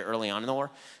encouraging it very early on in the war.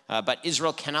 But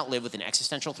Israel cannot live with an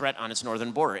existential threat on its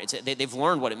northern border. They've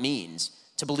learned what it means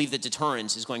to believe that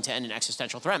deterrence is going to end an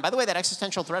existential threat. And by the way, that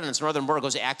existential threat on its northern border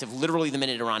goes active literally the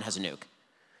minute Iran has a nuke.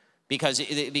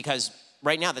 Because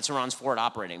right now, that's Iran's forward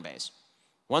operating base.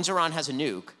 Once Iran has a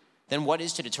nuke, then what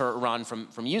is to deter Iran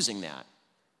from using that?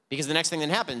 Because the next thing that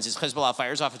happens is Hezbollah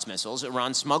fires off its missiles,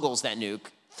 Iran smuggles that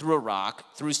nuke through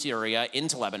Iraq, through Syria,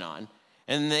 into Lebanon,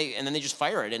 And then they just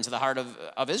fire it into the heart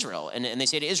of Israel. And they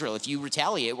say to Israel, if you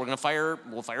retaliate, we'll fire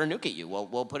a nuke at you.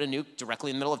 We'll put a nuke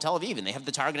directly in the middle of Tel Aviv. And they have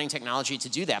the targeting technology to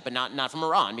do that, but not from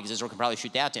Iran, because Israel can probably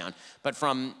shoot that down, but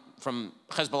from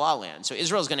Hezbollah land. So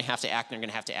Israel's going to have to act, and they're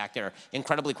going to have to act there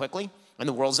incredibly quickly. And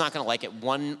the world's not going to like it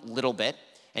one little bit.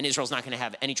 And Israel's not going to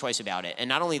have any choice about it. And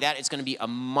not only that, it's going to be a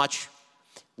much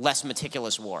less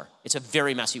meticulous war. It's a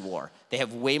very messy war. They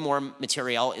have way more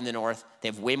material in the north. They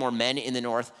have way more men in the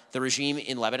north. The regime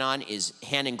in Lebanon is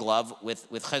hand in glove with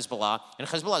Hezbollah, and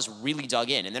Hezbollah is really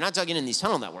dug in. And they're not dug in these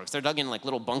tunnel networks. They're dug in like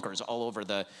little bunkers all over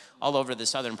the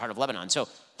southern part of Lebanon. So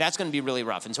that's going to be really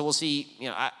rough. And so we'll see.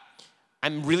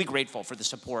 I'm really grateful for the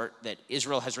support that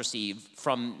Israel has received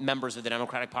from members of the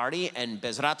Democratic Party, and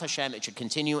Bezrat Hashem, it should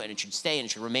continue, and it should stay, and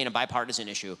it should remain a bipartisan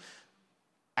issue.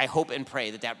 I hope and pray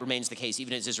that remains the case,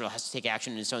 even as Israel has to take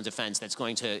action in its own defense. That's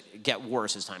going to get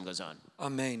worse as time goes on.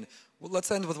 Amen. Well,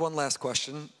 let's end with one last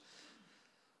question.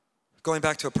 Going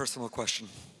back to a personal question.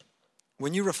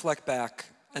 When you reflect back,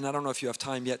 and I don't know if you have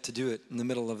time yet to do it in the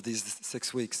middle of these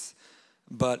 6 weeks,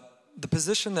 but the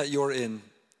position that you're in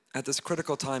at this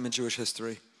critical time in Jewish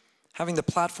history, having the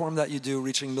platform that you do,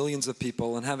 reaching millions of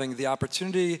people, and having the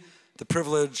opportunity, the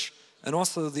privilege, and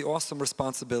also the awesome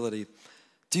responsibility.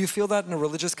 Do you feel that in a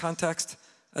religious context?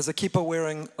 As a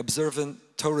kippah-wearing, observant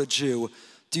Torah Jew,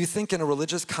 do you think in a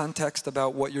religious context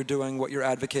about what you're doing, what you're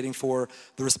advocating for,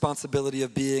 the responsibility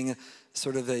of being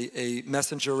sort of a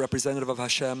messenger, representative of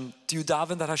Hashem? Do you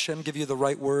daven that Hashem give you the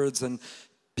right words and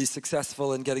be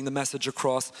successful in getting the message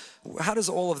across? How does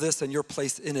all of this and your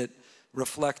place in it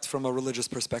reflect from a religious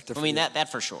perspective? I mean,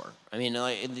 that for sure. I mean,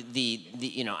 I've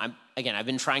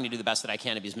been trying to do the best that I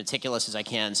can to be as meticulous as I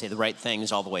can, say the right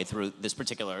things all the way through this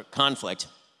particular conflict.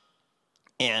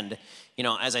 And,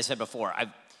 as I said before,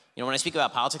 when I speak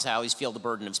about politics, I always feel the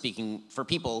burden of speaking for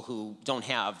people who don't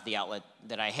have the outlet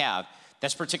that I have.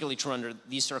 That's particularly true under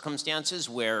these circumstances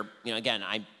where, again,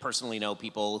 I personally know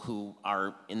people who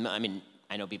are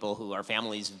I know people who are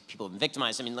families of people who've been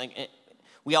victimized.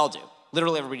 We all do.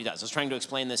 Literally everybody does. I was trying to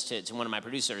explain this to one of my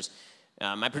producers.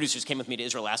 My producers came with me to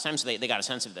Israel last time, so they got a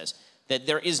sense of this, that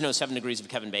there is no 7 degrees of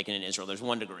Kevin Bacon in Israel. There's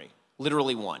 1 degree,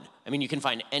 literally 1. You can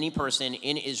find any person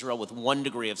in Israel with 1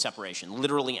 degree of separation,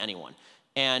 literally anyone.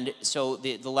 And so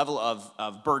the level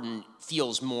of burden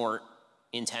feels more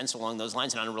intense along those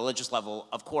lines. And on a religious level,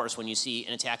 of course, when you see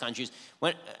an attack on Jews,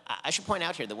 I should point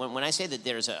out here that when I say that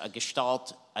there's a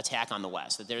gestalt attack on the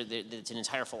West, that it's an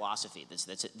entire philosophy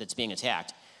that's being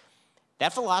attacked,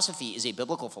 that philosophy is a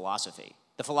biblical philosophy.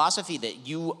 The philosophy that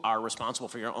you are responsible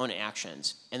for your own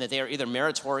actions and that they are either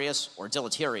meritorious or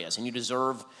deleterious and you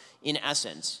deserve, in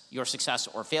essence, your success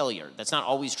or failure. That's not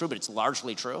always true, but it's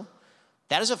largely true.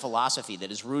 That is a philosophy that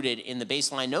is rooted in the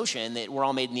baseline notion that we're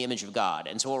all made in the image of God.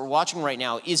 And so what we're watching right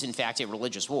now is, in fact, a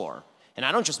religious war. And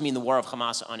I don't just mean the war of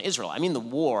Hamas on Israel. I mean the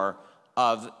war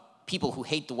of people who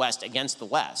hate the West against the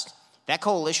West. That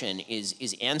coalition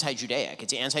is anti-Judaic.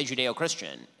 It's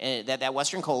anti-Judeo-Christian. And that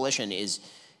Western coalition is,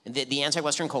 the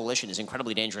anti-Western coalition is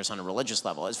incredibly dangerous on a religious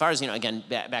level. As far as, again,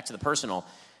 back to the personal.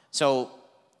 So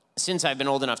since I've been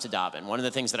old enough to daven, one of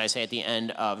the things that I say at the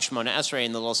end of Shemona Esrei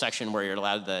in the little section where you're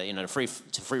allowed to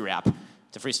freestyle rap,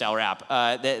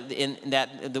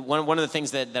 one of the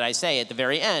things that I say at the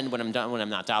very end when I'm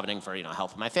not davening for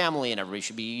health of my family and everybody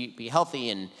should be healthy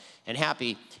and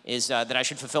happy is that I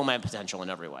should fulfill my potential in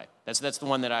every way. That's the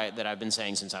one that I've been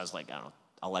saying since I was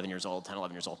 11 years old, 10,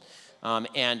 11 years old,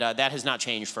 and that has not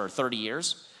changed for 30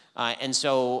 years. And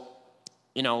so,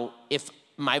 if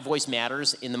my voice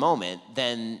matters in the moment,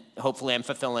 then hopefully I'm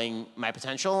fulfilling my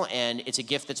potential, and it's a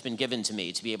gift that's been given to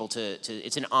me to be able to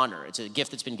it's an honor. It's a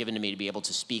gift that's been given to me to be able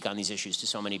to speak on these issues to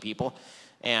so many people,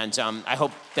 and I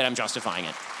hope that I'm justifying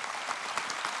it.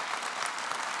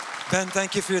 Ben,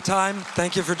 thank you for your time.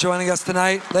 Thank you for joining us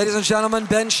tonight. Ladies and gentlemen,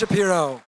 Ben Shapiro.